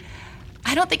 dude.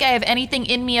 I don't think I have anything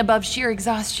in me above sheer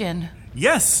exhaustion.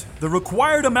 Yes, the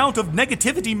required amount of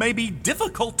negativity may be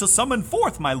difficult to summon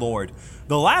forth, my lord.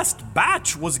 The last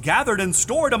batch was gathered and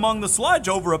stored among the sludge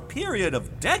over a period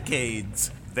of decades.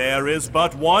 There is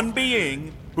but one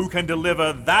being who can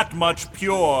deliver that much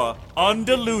pure,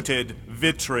 undiluted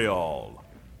vitriol.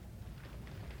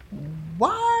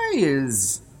 Why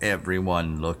is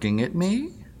everyone looking at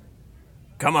me?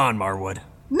 Come on, Marwood.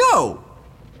 No!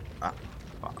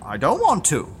 I don't want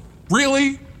to.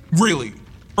 Really? Really?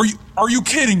 Are you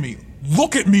kidding me?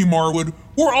 Look at me, Marwood.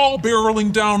 We're all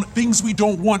barreling down things we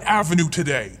don't want avenue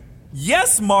today.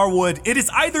 Yes, Marwood, it is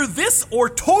either this or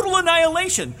total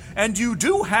annihilation, and you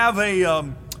do have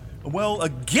a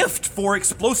gift for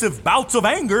explosive bouts of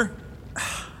anger.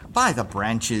 By the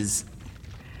branches.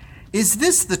 Is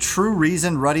this the true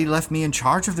reason Ruddy left me in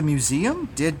charge of the museum?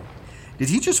 Did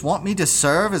he just want me to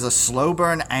serve as a slow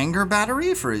burn anger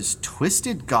battery for his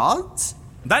twisted gods?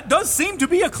 That does seem to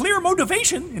be a clear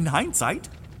motivation in hindsight.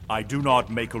 I do not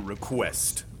make a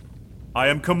request. I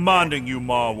am commanding you,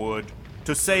 Marwood,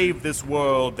 to save this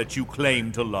world that you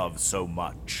claim to love so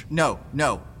much. No,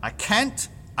 I can't.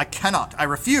 I cannot. I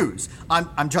refuse.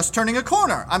 I'm just turning a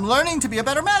corner. I'm learning to be a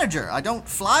better manager. I don't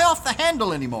fly off the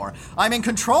handle anymore. I'm in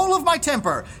control of my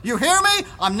temper. You hear me?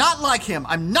 I'm not like him.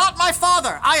 I'm not my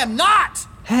father. I am not!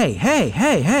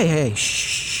 Hey.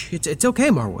 Shh. It's okay,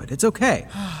 Marwood. It's okay.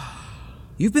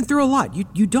 You've been through a lot.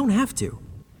 You don't have to.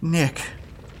 Nick,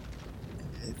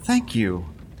 thank you.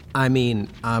 I mean,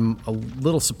 I'm a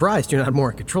little surprised you're not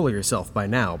more in control of yourself by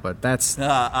now, but that's...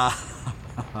 Hang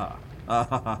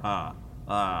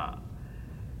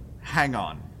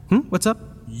on. What's up?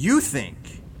 You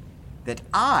think that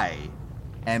I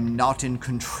am not in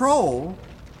control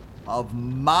of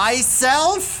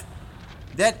myself?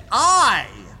 That I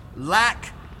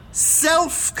lack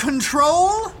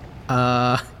self-control?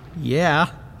 Yeah.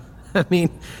 I mean,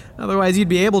 otherwise you'd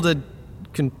be able to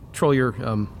control your,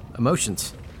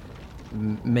 emotions.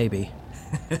 Maybe.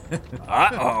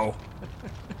 Uh-oh.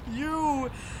 You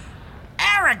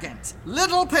arrogant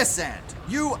little pissant!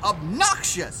 You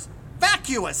obnoxious,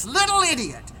 vacuous little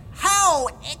idiot! How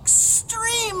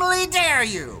extremely dare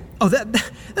you! Oh,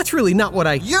 that's really not what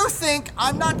I... You think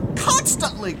I'm not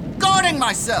constantly guarding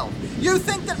myself? You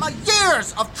think that my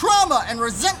years of trauma and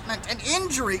resentment and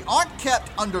injury aren't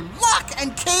kept under lock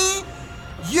and key?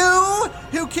 You,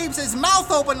 who keeps his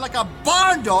mouth open like a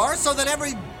barn door so that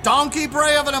every donkey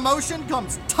bray of an emotion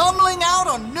comes tumbling out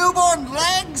on newborn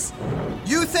legs?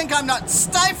 You think I'm not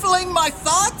stifling my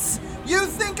thoughts? You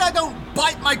think I don't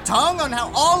bite my tongue on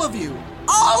how all of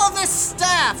this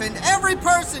staff and every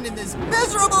person in this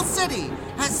miserable city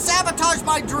has sabotaged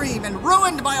my dream and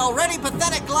ruined my already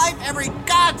pathetic life every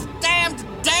goddamned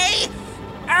day?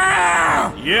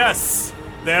 Ah! Yes,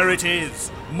 there it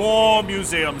is. More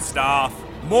museum staff.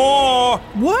 More!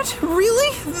 What?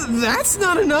 Really? That's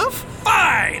not enough?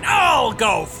 Fine, I'll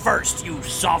go first, you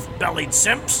soft-bellied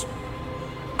simps.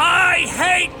 I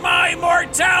hate my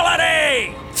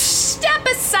mortality! Step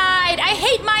aside! I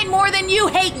hate mine more than you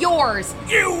hate yours!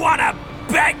 You wanna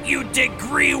bet, you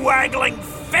degree-waggling,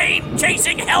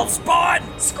 fame-chasing hellspawn?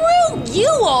 Screw you,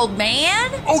 old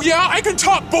man! Oh yeah, I can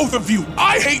top both of you.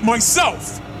 I hate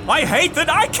myself! I hate that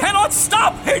I cannot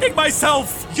stop hating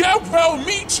myself! Yeah, well,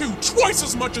 me too, twice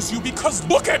as much as you, because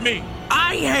look at me!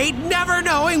 I hate never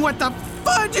knowing what the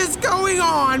fudge is going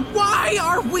on! Why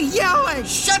are we yelling?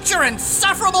 Shut your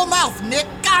insufferable mouth, Nick!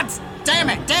 God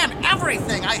damn it, damn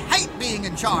everything! I hate being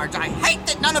in charge. I hate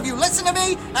that none of you listen to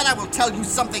me, and I will tell you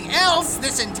something else.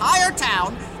 This entire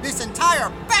town, this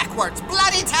entire backwards,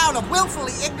 bloody town of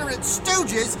willfully ignorant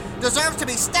stooges deserves to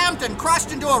be stamped and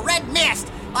crushed into a red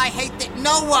mist. I hate that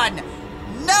no one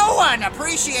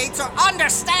appreciates or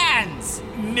understands.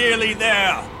 Nearly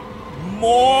there.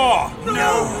 More.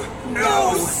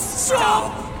 No,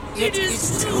 stop. It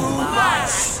is too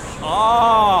much.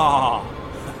 Ah,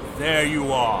 there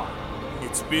you are.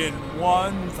 It's been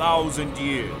 1,000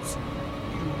 years.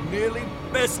 You nearly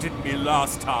bested me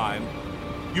last time.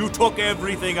 You took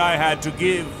everything I had to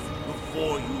give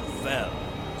before you fell.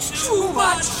 Too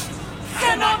much.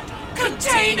 Cannot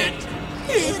contain it.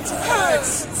 It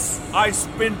hurts. I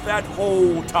spent that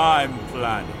whole time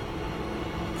planning,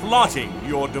 plotting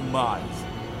your demise.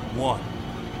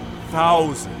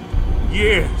 1,000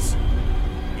 years.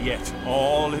 Yet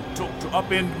all it took to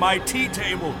upend my tea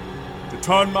table, to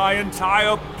turn my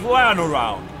entire plan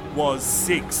around, was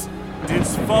 6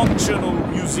 dysfunctional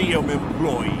museum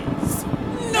employees.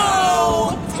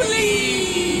 No,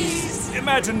 please!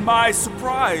 Imagine my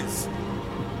surprise.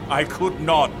 I could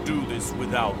not do this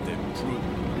without them, truly.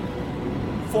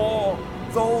 For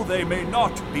though they may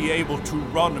not be able to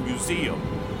run a museum,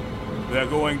 they're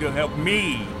going to help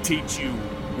me teach you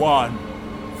one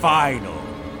final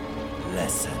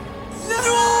lesson. No!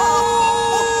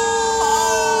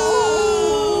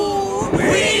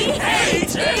 We hate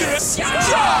this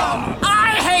job!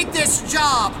 I hate this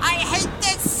job! I hate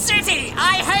this city!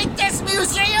 I hate this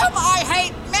museum! I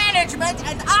hate management!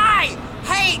 And I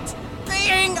hate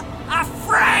being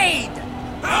afraid!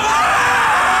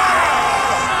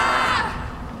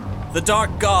 The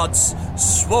dark gods,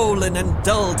 swollen and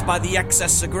dulled by the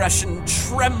excess aggression,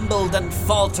 trembled and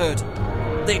faltered.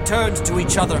 They turned to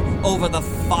each other over the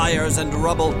fires and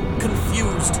rubble,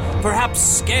 confused, perhaps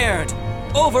scared,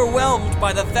 overwhelmed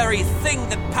by the very thing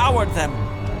that powered them.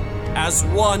 As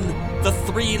one, the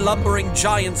three lumbering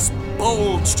giants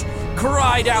bulged,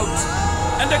 cried out,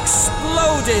 and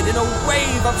exploded in a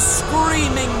wave of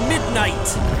screaming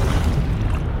midnight.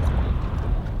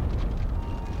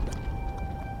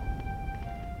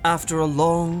 After a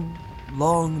long,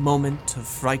 long moment of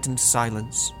frightened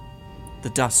silence,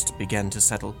 the dust began to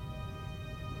settle.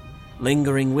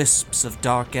 Lingering wisps of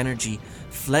dark energy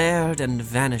flared and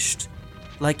vanished,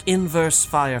 like inverse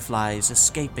fireflies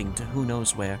escaping to who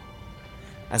knows where,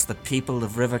 as the people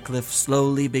of Rivercliff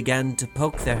slowly began to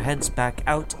poke their heads back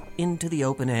out into the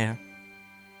open air.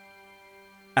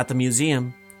 At the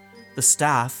museum, the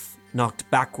staff, knocked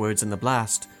backwards in the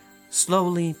blast,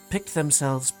 slowly picked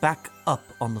themselves back up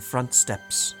on the front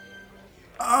steps.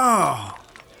 Oh,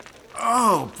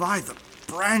 by the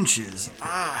branches.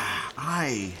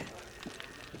 I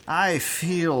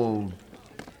feel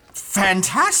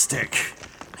fantastic.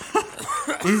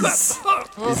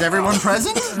 Is everyone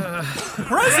present?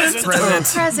 Present.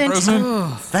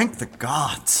 Thank the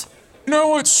gods. You know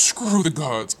what? Screw the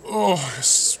gods. Oh,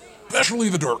 especially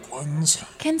the dark ones.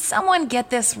 Can someone get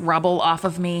this rubble off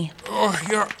of me? Oh,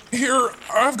 yeah. Here,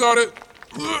 I've got it.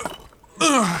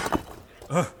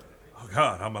 Oh,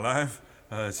 God, I'm alive.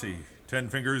 Let's see. 10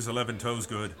 fingers, 11 toes,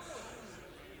 good.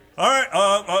 All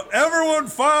right, everyone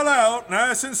file out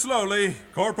nice and slowly.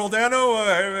 Corporal Dano,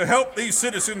 help these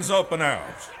citizens up and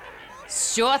out.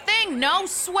 Sure thing, no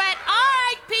sweat. All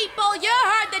right, people, you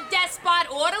heard the despot.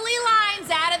 Orderly lines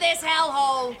out of this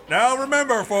hellhole. Now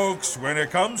remember, folks, when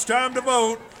it comes time to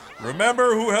vote,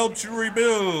 remember who helped you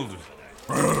rebuild.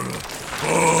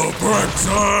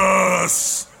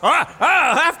 Brexus!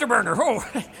 Afterburner. Oh,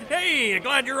 hey,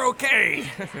 glad you're okay.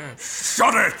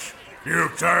 Shut it, you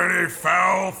dirty,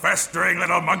 foul, festering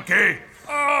little monkey!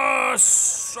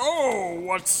 So,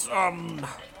 what's the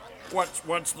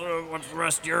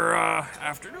rest of your,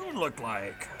 afternoon look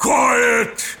like?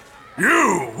 Quiet!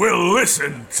 You will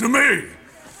listen to me.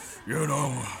 You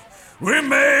know, we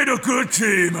made a good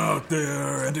team out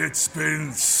there, and it's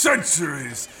been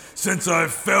centuries since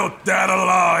I've felt that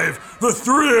alive, the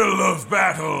thrill of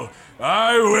battle,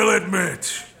 I will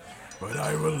admit. But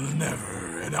I will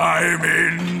never, and I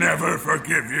mean never,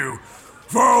 forgive you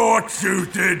for what you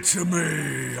did to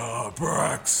me,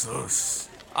 Abraxas.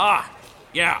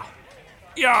 Yeah.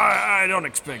 Yeah, I don't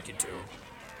expect you to.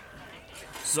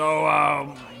 So,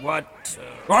 what?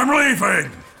 I'm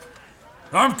leaving!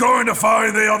 I'm going to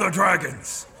find the other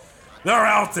dragons. They're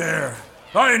out there.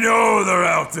 I know they're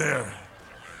out there.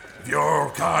 If your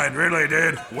kind really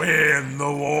did win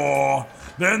the war,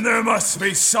 then there must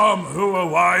be some who are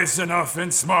wise enough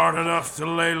and smart enough to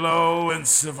lay low and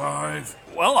survive.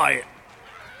 Well,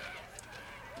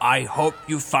 I hope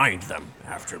you find them,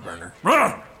 Afterburner.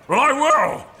 Well, I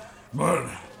will. But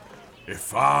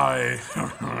if I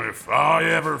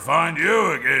ever find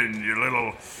you again, you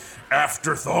little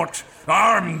afterthought,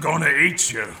 I'm gonna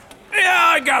eat you. Yeah,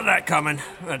 I got that coming.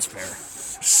 That's fair.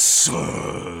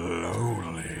 Slowly.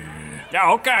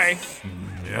 Yeah, okay.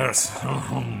 Yes,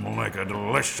 like a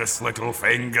delicious little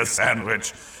finger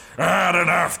sandwich at an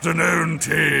afternoon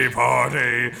tea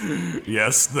party.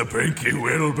 Yes, the pinky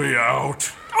will be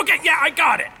out. Okay, yeah, I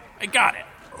got it.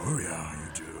 Oh, yeah, you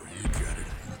do. You get it.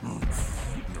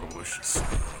 Delicious.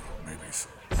 Maybe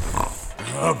some.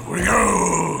 Up we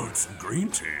go. Some green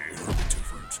tea. It'll be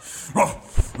different.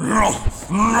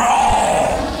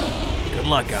 Good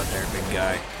luck out there, big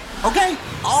guy. Okay,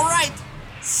 all right.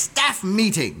 Staff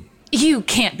meeting. You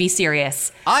can't be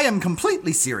serious. I am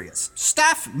completely serious.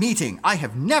 Staff meeting. I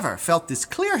have never felt this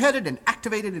clear-headed and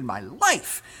activated in my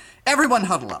life. Everyone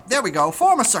huddle up. There we go.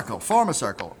 Form a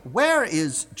circle. Where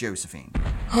is Josephine?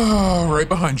 Right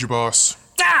behind you, boss.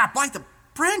 By the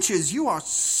branches, you are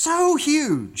so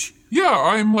huge. Yeah,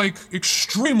 I'm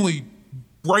extremely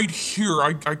right here.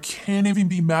 I can't even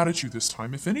be mad at you this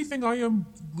time. If anything, I am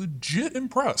legit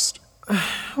impressed.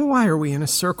 Why are we in a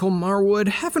circle, Marwood?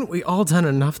 Haven't we all done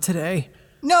enough today?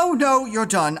 No, you're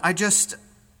done.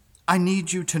 I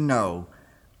need you to know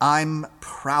I'm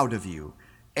proud of you.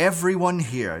 Everyone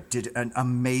here did an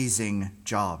amazing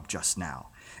job just now.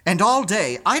 And all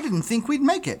day, I didn't think we'd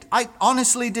make it. I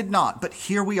honestly did not. But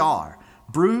here we are,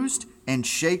 bruised and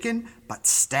shaken, but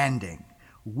standing.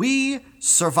 We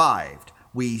survived.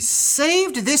 We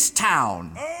saved this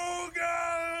town. Oh,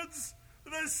 gods!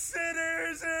 The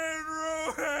city's in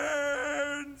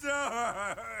ruins!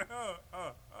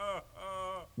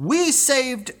 We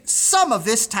saved some of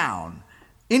this town,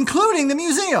 including the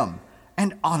museum.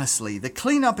 And honestly, the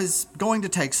cleanup is going to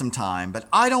take some time, but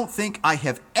I don't think I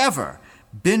have ever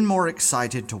been more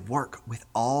excited to work with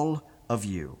all of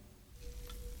you.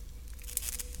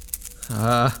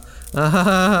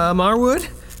 Marwood?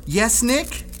 Yes,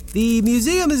 Nick? The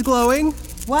museum is glowing.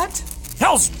 What?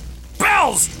 Hell's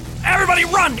bells! Everybody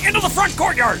run into the front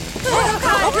courtyard!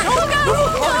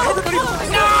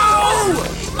 No!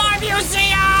 My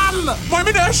museum! My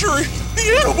menagerie!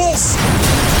 The animals!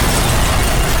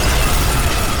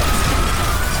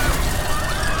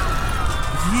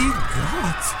 Ye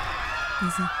gods!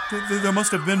 There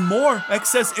must have been more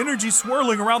excess energy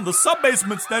swirling around the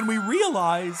sub-basements than we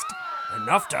realized.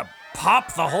 Enough to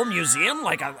pop the whole museum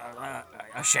like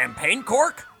a champagne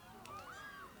cork?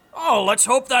 Oh, let's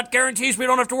hope that guarantees we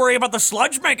don't have to worry about the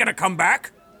sludge making a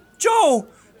comeback. Joe,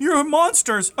 you're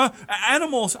monsters,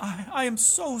 animals. I am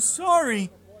so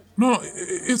sorry. No,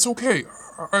 it's okay.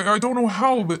 I don't know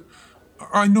how, but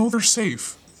I know they're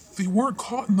safe. They weren't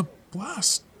caught in the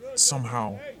blast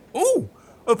somehow. Ooh,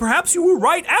 perhaps you were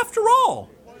right after all.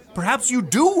 Perhaps you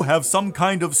do have some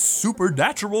kind of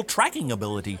supernatural tracking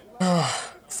ability.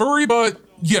 Furry, but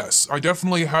yes, I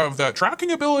definitely have that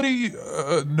tracking ability.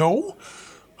 No.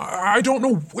 I don't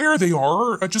know where they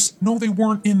are. I just know they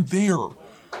weren't in there.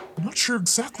 I'm not sure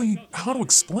exactly how to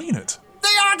explain it. The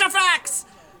artifacts!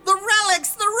 The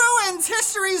relics, the ruins,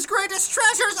 history's greatest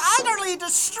treasures utterly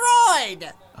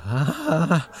destroyed!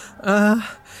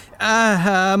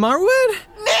 Marwood?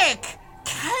 Nick!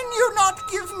 Can you not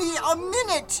give me a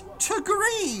minute to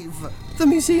grieve? The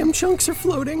museum chunks are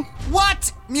floating.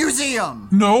 What museum?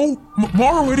 No,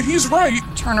 Marwood, he's right.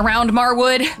 Turn around,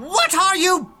 Marwood. What are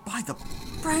you? By the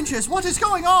branches, what is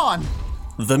going on?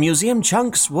 The museum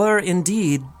chunks were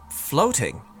indeed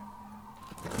floating.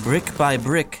 Brick by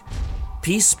brick,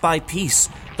 piece by piece,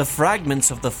 the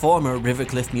fragments of the former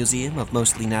Rivercliff Museum of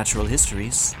Mostly Natural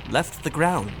Histories left the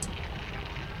ground.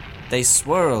 They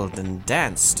swirled and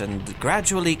danced and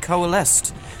gradually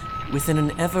coalesced within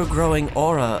an ever-growing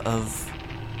aura of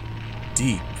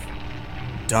deep,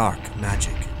 dark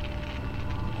magic.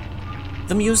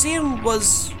 The museum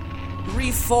was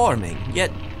reforming,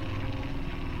 yet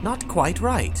not quite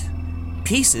right.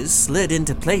 Pieces slid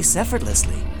into place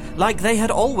effortlessly, like they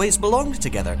had always belonged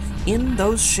together, in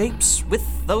those shapes,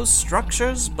 with those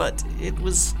structures, but it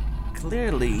was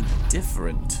clearly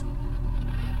different.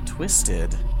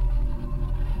 Twisted.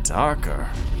 Darker.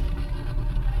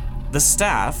 The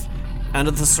staff and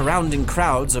the surrounding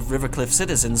crowds of Rivercliff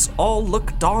citizens all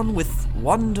looked on with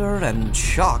wonder and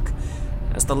shock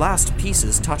as the last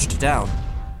pieces touched down.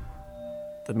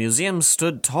 The museum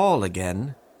stood tall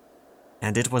again,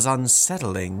 and it was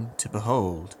unsettling to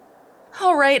behold.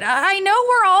 All right, I know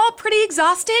we're all pretty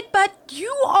exhausted, but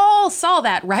you all saw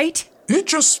that, right? It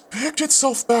just picked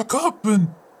itself back up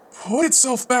and put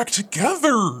itself back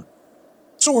together.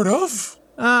 Sort of.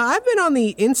 I've been on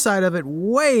the inside of it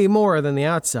way more than the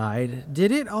outside.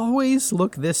 Did it always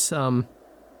look this,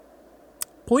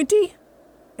 pointy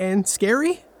and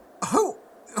scary? Who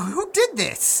did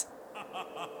this?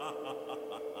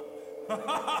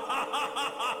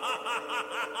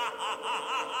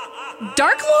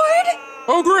 Dark Lord?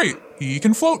 Oh, great. He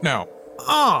can float now.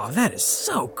 Oh, that is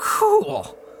so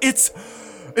cool. It's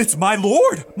my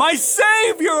lord, my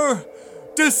savior,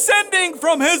 descending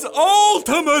from his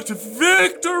ultimate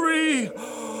victory.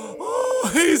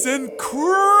 Oh, he's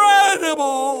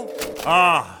incredible.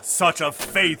 Ah, such a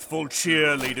faithful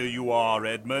cheerleader you are,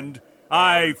 Edmund.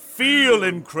 I feel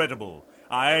incredible.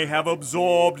 I have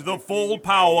absorbed the full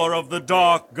power of the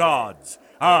dark gods.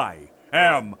 I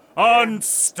am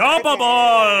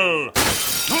unstoppable!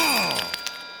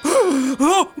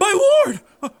 Oh, my lord!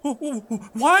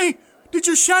 Why did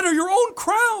you shatter your own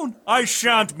crown? I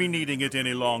shan't be needing it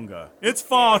any longer. It's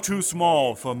far too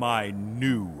small for my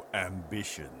new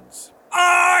ambitions.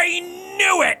 I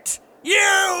knew it!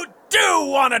 You do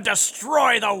want to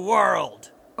destroy the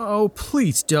world! Oh,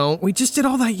 please don't. We just did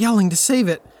all that yelling to save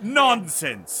it.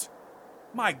 Nonsense!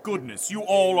 My goodness, you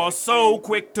all are so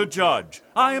quick to judge.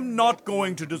 I am not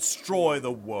going to destroy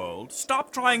the world.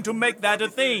 Stop trying to make that a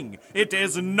thing. It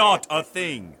is not a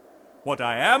thing. What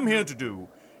I am here to do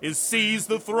is seize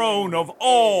the throne of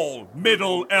all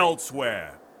Middle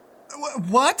Elsewhere.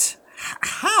 What?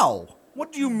 How?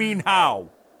 What do you mean,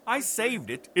 how? I saved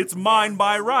it. It's mine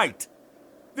by right.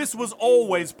 This was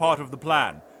always part of the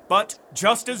plan. But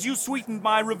just as you sweetened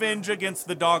my revenge against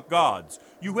the dark gods,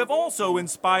 you have also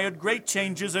inspired great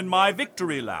changes in my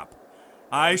victory lap.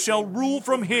 I shall rule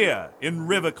from here in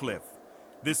Rivercliff,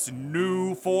 this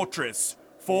new fortress,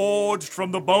 forged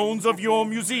from the bones of your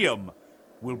museum.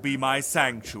 will be my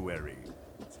sanctuary.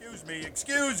 Excuse me,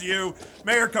 excuse you.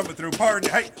 Mayor coming through, pardon.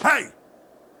 Hey!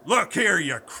 Look here,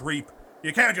 you creep.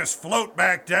 You can't just float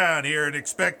back down here and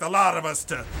expect the lot of us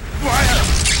to...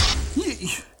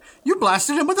 You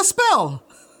blasted him with a spell.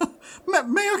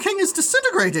 Mayor King is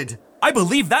disintegrated. I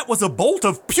believe that was a bolt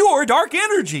of pure dark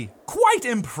energy. Quite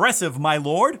impressive, my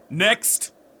lord.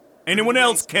 Next. Anyone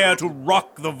else care to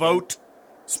rock the vote?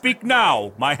 Speak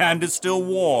now. My hand is still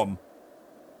warm.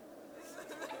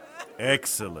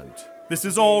 Excellent. This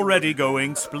is already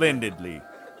going splendidly.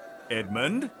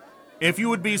 Edmund, if you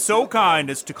would be so kind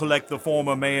as to collect the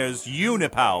former mayor's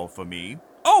unipal for me.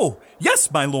 Oh,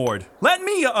 yes, my lord. Let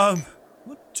me,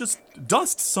 just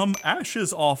dust some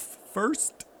ashes off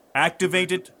first.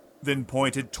 Activate it, then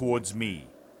point it towards me.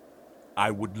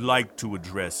 I would like to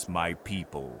address my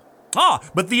people. Ah,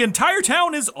 but the entire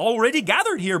town is already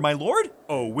gathered here, my lord.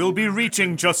 Oh, we'll be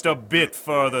reaching just a bit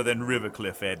further than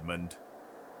Rivercliff, Edmund.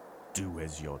 Do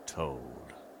as you're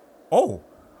told. Oh,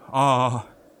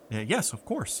 yes, of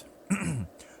course.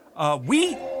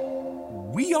 We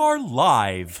are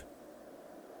live.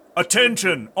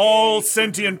 Attention, all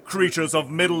sentient creatures of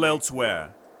Middle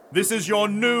Elsewhere. This is your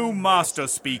new master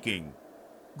speaking.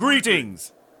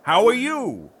 Greetings. How are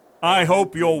you? I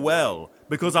hope you're well,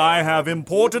 because I have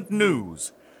important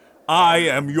news. I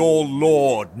am your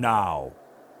lord now,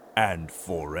 and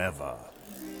forever.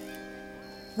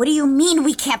 What do you mean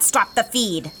we can't stop the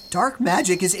feed? Dark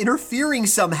magic is interfering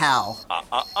somehow.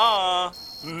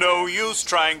 No use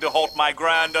trying to halt my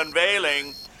grand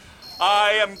unveiling.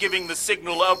 I am giving the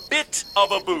signal a bit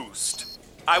of a boost.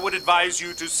 I would advise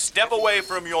you to step away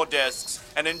from your desks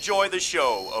and enjoy the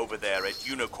show over there at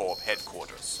Unicorp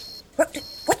headquarters. What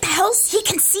the hell? He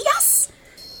can see us?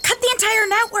 Cut the entire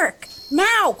network.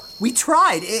 Now! We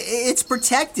tried. It's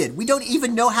protected. We don't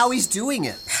even know how he's doing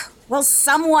it. Well,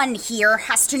 someone here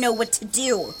has to know what to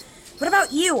do. What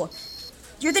about you?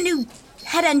 You're the new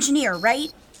head engineer,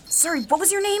 right? Sorry, what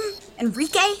was your name?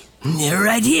 Enrique?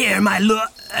 Right here, my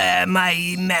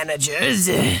managers.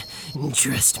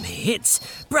 Trust me,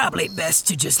 it's probably best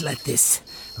to just let this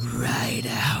ride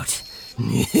out.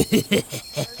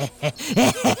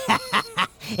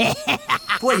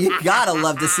 Boy, you gotta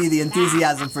love to see the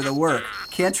enthusiasm for the work.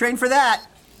 Can't train for that.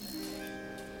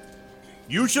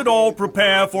 You should all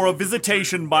prepare for a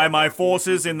visitation by my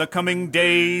forces in the coming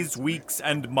days, weeks,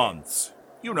 and months.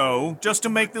 You know, just to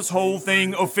make this whole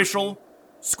thing official,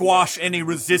 squash any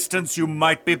resistance you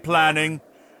might be planning,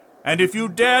 and if you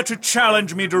dare to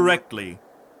challenge me directly,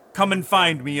 come and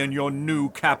find me in your new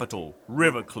capital,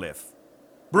 Rivercliff.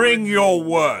 Bring your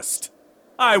worst.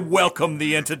 I welcome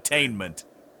the entertainment.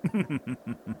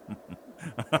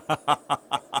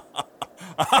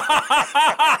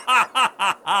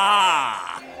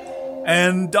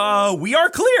 And, we are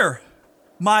clear.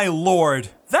 My lord,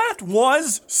 that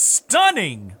was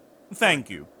stunning. Thank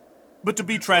you. But to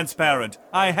be transparent,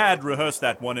 I had rehearsed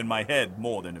that one in my head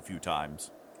more than a few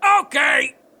times.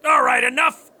 Okay, all right,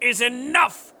 enough is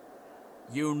enough.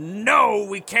 You know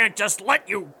we can't just let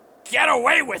you get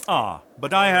away with...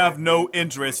 But I have no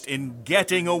interest in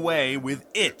getting away with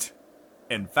it.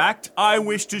 In fact, I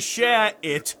wish to share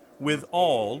it with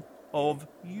all of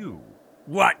you.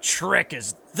 What trick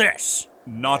is this?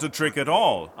 Not a trick at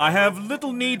all. I have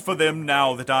little need for them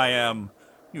now that I am,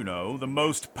 you know, the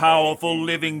most powerful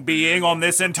living being on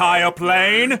this entire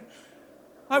plane.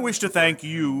 I wish to thank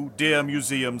you, dear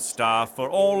museum staff, for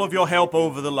all of your help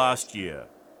over the last year,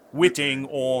 witting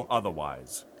or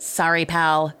otherwise. Sorry,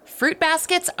 pal. Fruit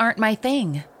baskets aren't my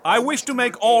thing. I wish to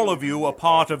make all of you a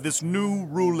part of this new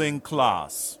ruling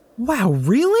class. Wow,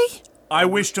 really? I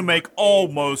wish to make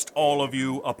almost all of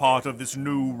you a part of this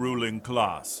new ruling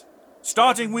class.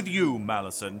 Starting with you,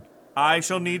 Malison. I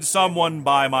shall need someone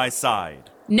by my side.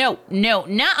 No,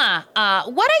 nuh-uh.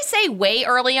 What I say way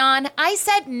early on, I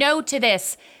said no to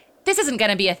this. This isn't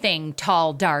gonna be a thing,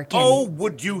 tall, dark, and... Oh,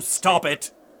 would you stop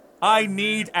it? I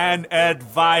need an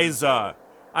advisor.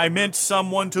 I meant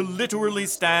someone to literally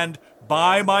stand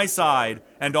by my side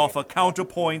and offer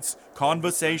counterpoints,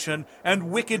 conversation,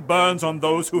 and wicked burns on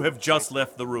those who have just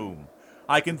left the room.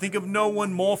 I can think of no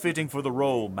one more fitting for the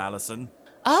role, Malison.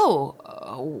 Oh,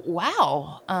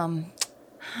 wow.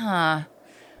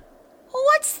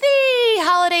 What's the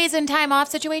holidays and time off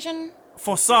situation?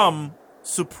 For some,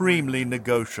 supremely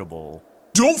negotiable.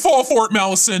 Don't fall for it,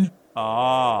 Malison.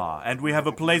 And we have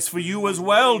a place for you as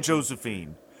well,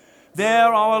 Josephine.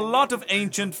 There are a lot of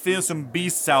ancient, fearsome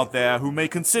beasts out there who may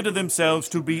consider themselves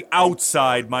to be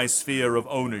outside my sphere of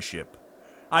ownership.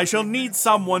 I shall need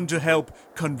someone to help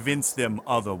convince them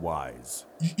otherwise.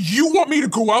 You want me to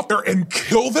go out there and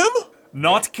kill them?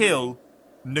 Not kill,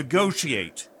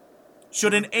 negotiate.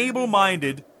 Should an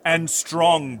able-minded and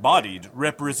strong-bodied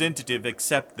representative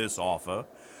accept this offer,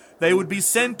 they would be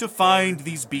sent to find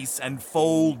these beasts and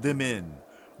fold them in,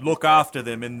 look after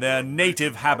them in their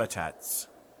native habitats.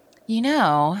 You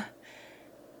know,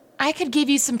 I could give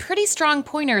you some pretty strong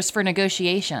pointers for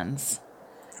negotiations.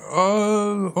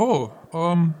 Oh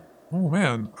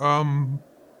man,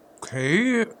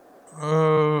 okay,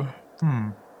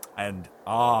 And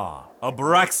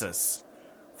Abraxas,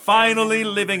 finally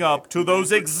living up to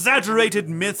those exaggerated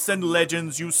myths and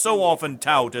legends you so often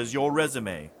tout as your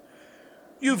resume.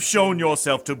 You've shown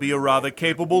yourself to be a rather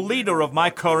capable leader of my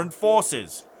current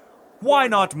forces. Why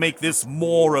not make this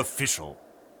more official?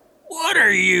 What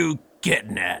are you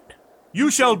getting at?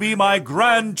 You shall be my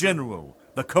Grand General,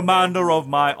 the commander of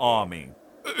my army.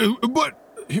 But,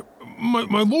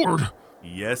 my lord...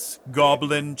 Yes,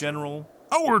 Goblin General?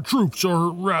 Our troops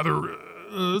are rather,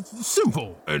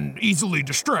 simple and easily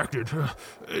distracted.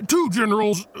 2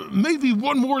 generals, maybe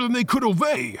one more than they could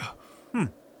obey.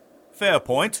 Fair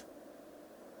point.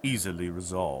 Easily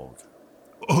resolved.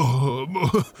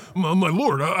 My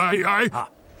lord, I...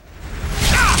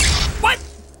 What?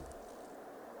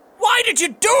 Why did you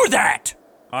do that?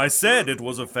 I said it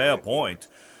was a fair point.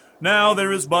 Now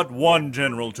there is but one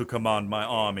general to command my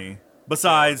army.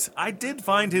 Besides, I did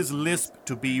find his lisp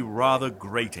to be rather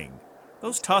grating.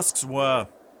 Those tusks were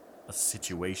a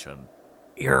situation.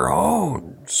 Your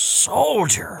own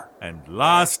soldier. And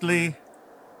lastly,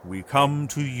 we come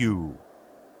to you,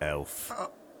 elf.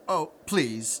 Oh,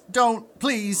 please, don't,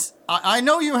 please. I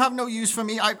know you have no use for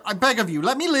me. I beg of you,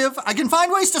 let me live. I can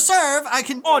find ways to serve. I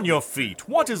can... On your feet.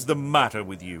 What is the matter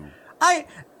with you?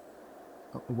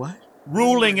 What?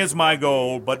 Ruling is my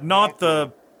goal, but not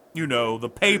the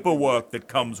paperwork that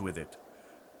comes with it.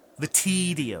 The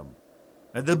tedium,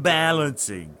 and the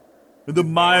balancing, and the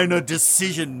minor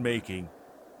decision-making,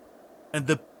 and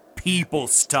the people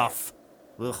stuff.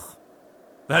 Ugh,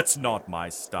 that's not my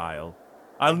style.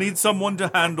 I'll need someone to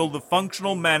handle the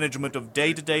functional management of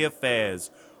day-to-day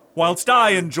affairs, whilst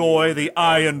I enjoy the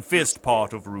iron fist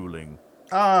part of ruling.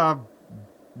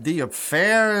 The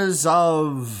affairs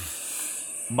of...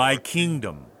 My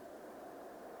kingdom.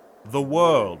 The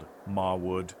world,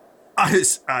 Marwood. I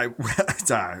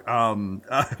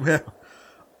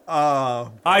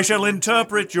shall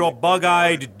interpret your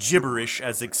bug-eyed gibberish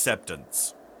as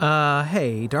acceptance.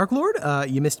 Hey, Dark Lord,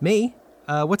 you missed me.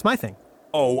 What's my thing?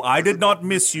 Oh, I did not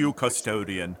miss you,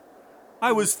 Custodian.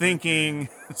 I was thinking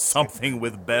something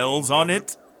with bells on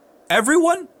it.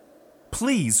 Everyone,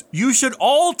 please, you should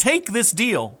all take this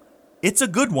deal. It's a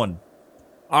good one.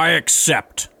 I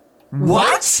accept.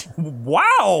 What?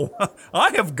 Wow!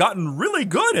 I have gotten really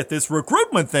good at this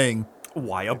recruitment thing.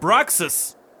 Why,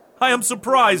 Abraxas? I am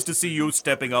surprised to see you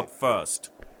stepping up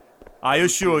first. I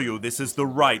assure you this is the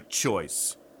right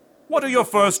choice. What are your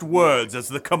first words as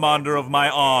the commander of my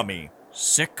army?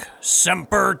 Sic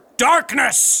semper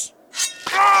darkness!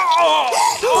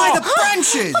 By the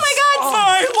branches!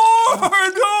 Oh my God! My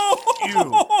lord!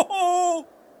 No!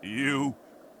 You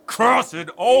cursed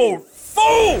old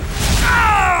fool!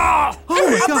 Oh my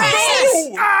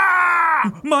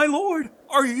God! My lord,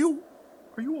 are you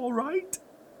all right?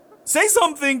 Say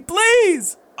something,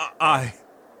 please! I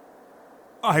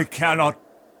cannot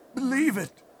believe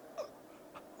it.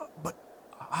 But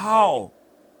how?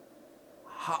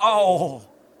 How?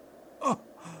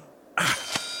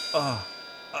 A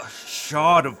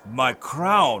shard of my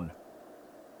crown.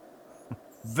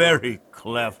 Very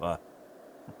clever.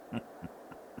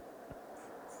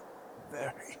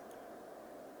 Very.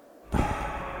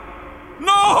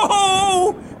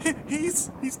 No!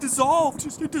 He's dissolved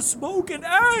just into smoke and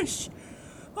ash.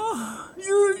 Oh,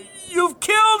 you've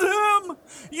killed him.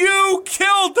 You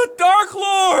killed the Dark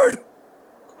Lord.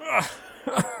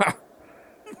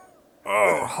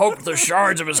 Oh, hoped the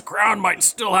shards of his crown might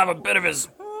still have a bit of his,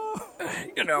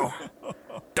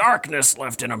 darkness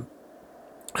left in him.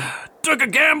 Took a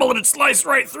gamble and it sliced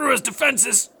right through his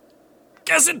defenses.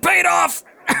 Guess it paid off.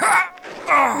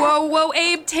 Whoa,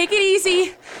 Abe, take it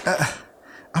easy.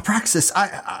 Abraxas,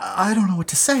 I don't know what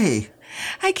to say.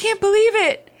 I can't believe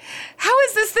it. How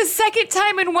is this the second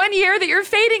time in 1 year that you're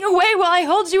fading away while I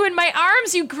hold you in my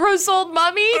arms, you gross old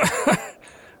mummy?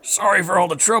 Sorry for all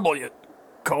the trouble, you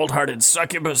cold-hearted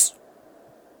succubus.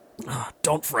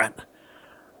 Don't fret.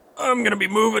 I'm gonna be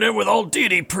moving in with old Dee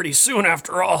Dee pretty soon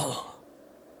after all.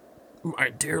 My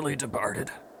dearly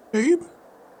departed. Abe?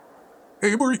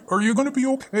 Abe, are you gonna be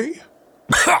okay?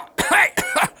 Hey!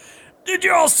 Did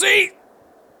you all see?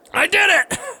 I did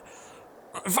it!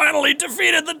 I finally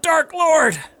defeated the Dark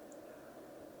Lord!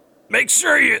 Make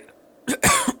sure you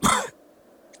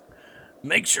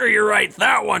write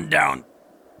that one down.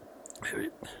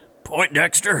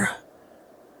 Poindexter?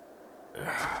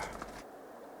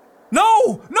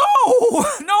 No,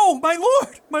 my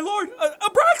lord,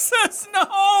 Abraxas,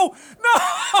 no.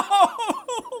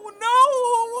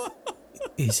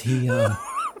 Is he,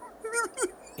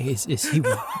 is he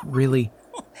really?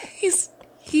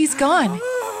 He's gone.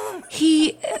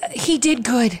 He did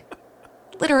good.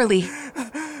 Literally.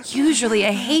 Usually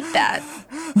I hate that.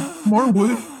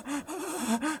 Marwood,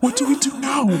 what do we do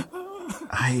now?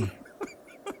 I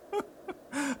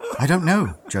don't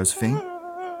know, Josephine.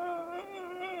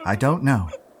 I don't know.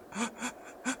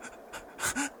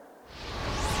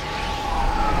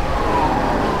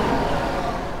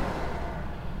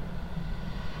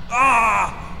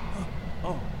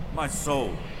 Oh, my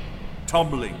soul,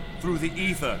 tumbling through the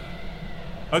ether.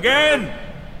 Again!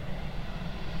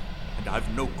 And I've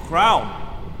no crown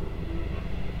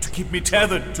to keep me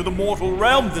tethered to the mortal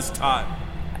realm this time.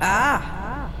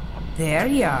 There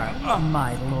you are,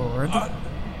 my lord.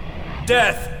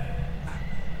 Death!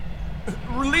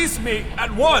 Release me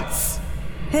at once!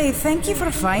 Hey, thank you for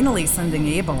finally sending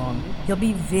Abe along. He'll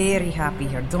be very happy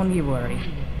here, don't you worry.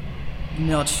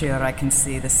 Not sure I can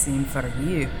say the same for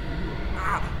you.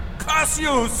 Curse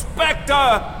you,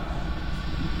 Spectre!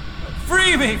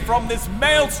 Free me from this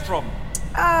maelstrom!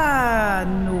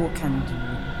 No can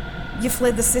do. You've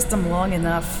fled the system long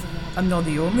enough. I'm not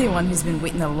the only one who's been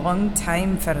waiting a long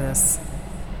time for this.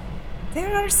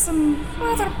 There are some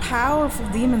rather powerful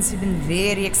demons who've been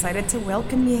very excited to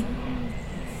welcome you.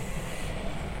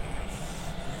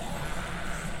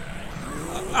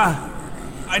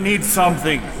 I need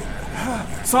something.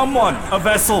 Someone, a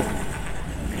vessel.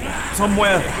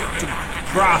 Somewhere to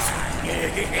grasp.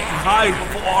 Hide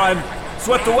before I'm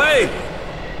swept away.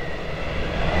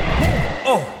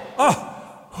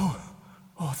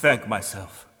 Oh, thank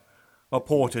myself. A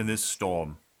port in this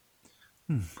storm.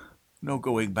 No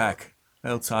going back,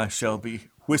 else I shall be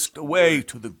whisked away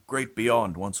to the great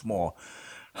beyond once more.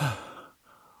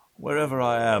 Wherever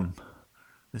I am,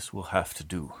 this will have to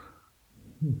do.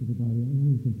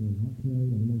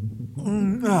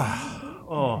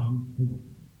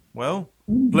 Well,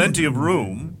 plenty of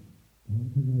room.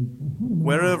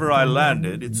 Wherever I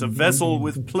landed, it's a vessel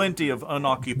with plenty of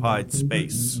unoccupied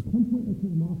space.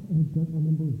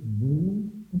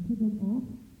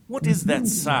 What is that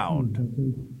sound?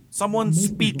 Someone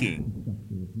speaking.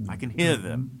 I can hear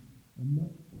them.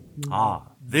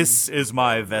 This is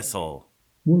my vessel.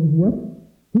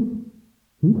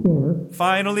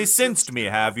 Finally sensed me,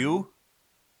 have you?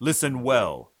 Listen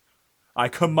well. I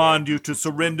command you to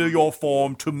surrender your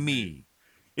form to me.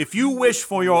 If you wish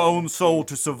for your own soul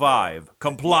to survive,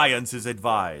 compliance is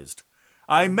advised.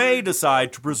 I may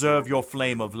decide to preserve your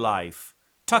flame of life,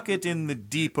 tuck it in the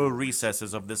deeper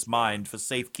recesses of this mind for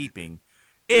safekeeping,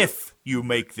 if you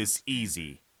make this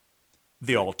easy.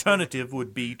 The alternative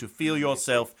would be to feel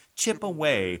yourself chip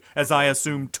away as I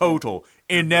assume total,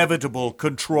 inevitable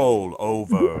control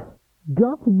over...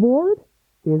 Dark Lord?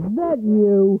 Is that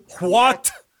you?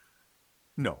 What?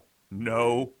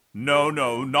 No,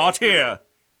 not here.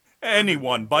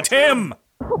 Anyone but him!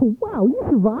 Oh, wow, you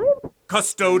survived?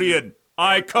 Custodian,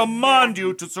 I command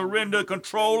you to surrender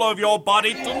control of your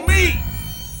body to me!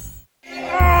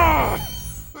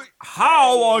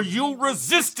 How are you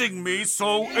resisting me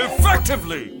so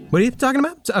effectively? What are you talking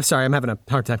about? I'm sorry, I'm having a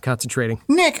hard time concentrating.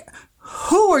 Nick,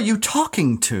 who are you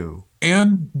talking to?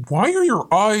 And why are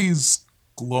your eyes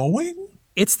glowing?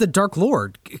 It's the Dark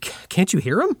Lord. Can't you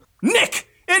hear him? Nick,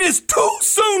 it is too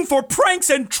soon for pranks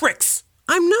and tricks!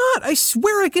 I'm not. I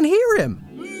swear I can hear him.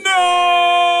 No!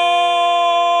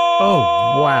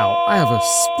 Oh, wow. I have a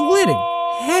splitting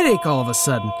headache all of a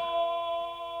sudden.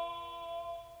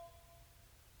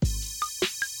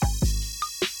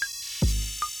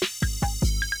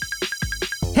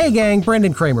 Hey gang,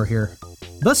 Brendan Kramer here.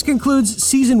 Thus concludes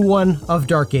Season 1 of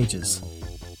Dark Ages.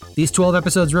 These 12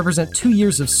 episodes represent 2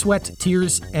 years of sweat,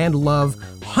 tears, and love,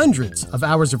 hundreds of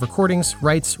hours of recordings,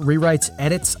 writes, rewrites,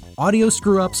 edits, audio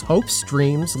screw-ups, hopes,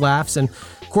 dreams, laughs, and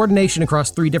coordination across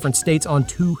 3 different states on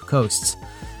 2 coasts.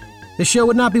 This show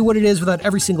would not be what it is without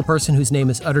every single person whose name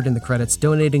is uttered in the credits,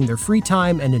 donating their free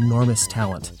time and enormous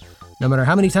talent. No matter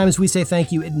how many times we say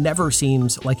thank you, it never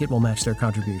seems like it will match their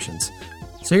contributions.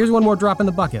 So here's one more drop in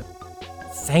the bucket.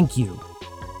 Thank you.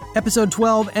 Episode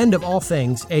 12, End of All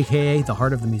Things, aka The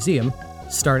Heart of the Museum,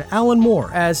 starred Alan Moore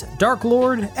as Dark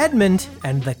Lord, Edmund,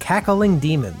 and the Cackling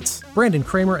Demons, Brandon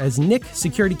Kramer as Nick,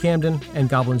 Security Camden, and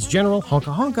Goblins General,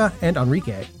 Honka Honka, and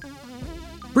Enrique,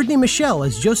 Brittany Michelle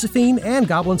as Josephine and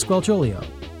Goblin Squelcholio,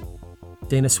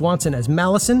 Dana Swanson as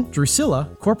Malison, Drusilla,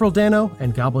 Corporal Dano,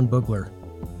 and Goblin Boogler,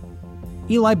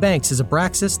 Eli Banks as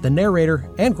Abraxas, the narrator,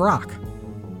 and Grok,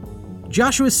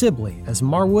 Joshua Sibley as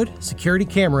Marwood, Security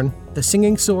Cameron, The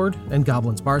Singing Sword, and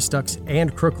Goblins Barstux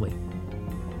and Crookley.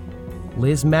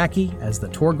 Liz Mackey as the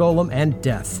Tor Golem and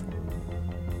Death.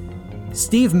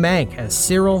 Steve Mank as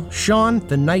Cyril, Sean,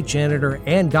 the Night Janitor,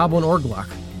 and Goblin Orglock.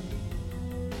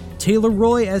 Taylor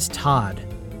Roy as Todd.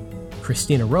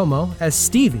 Christina Romo as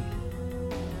Stevie.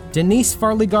 Denise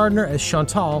Farley Gardner as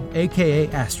Chantal, aka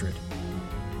Astrid.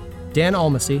 Dan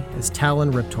Almasy as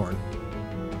Talon Riptorn.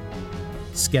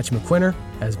 Sketch McQuinner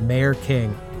as Mayor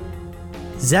King.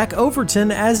 Zach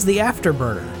Overton as the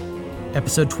Afterburner.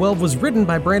 Episode 12 was written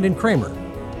by Brandon Kramer.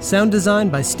 Sound design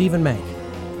by Stephen Mank.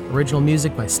 Original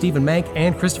music by Stephen Mank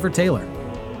and Christopher Taylor.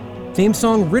 Theme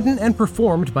song written and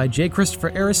performed by J.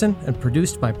 Christopher Arison and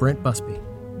produced by Brent Busby.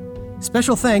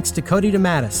 Special thanks to Cody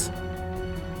DeMattis.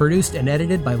 Produced and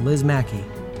edited by Liz Mackey.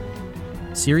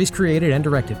 Series created and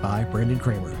directed by Brandon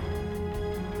Kramer.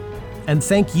 And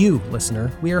thank you,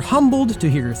 listener. We are humbled to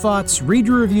hear your thoughts, read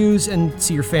your reviews, and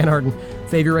see your fan art and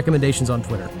favorite recommendations on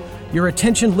Twitter. Your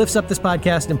attention lifts up this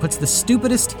podcast and puts the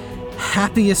stupidest,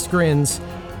 happiest grins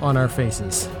on our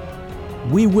faces.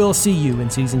 We will see you in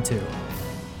Season 2.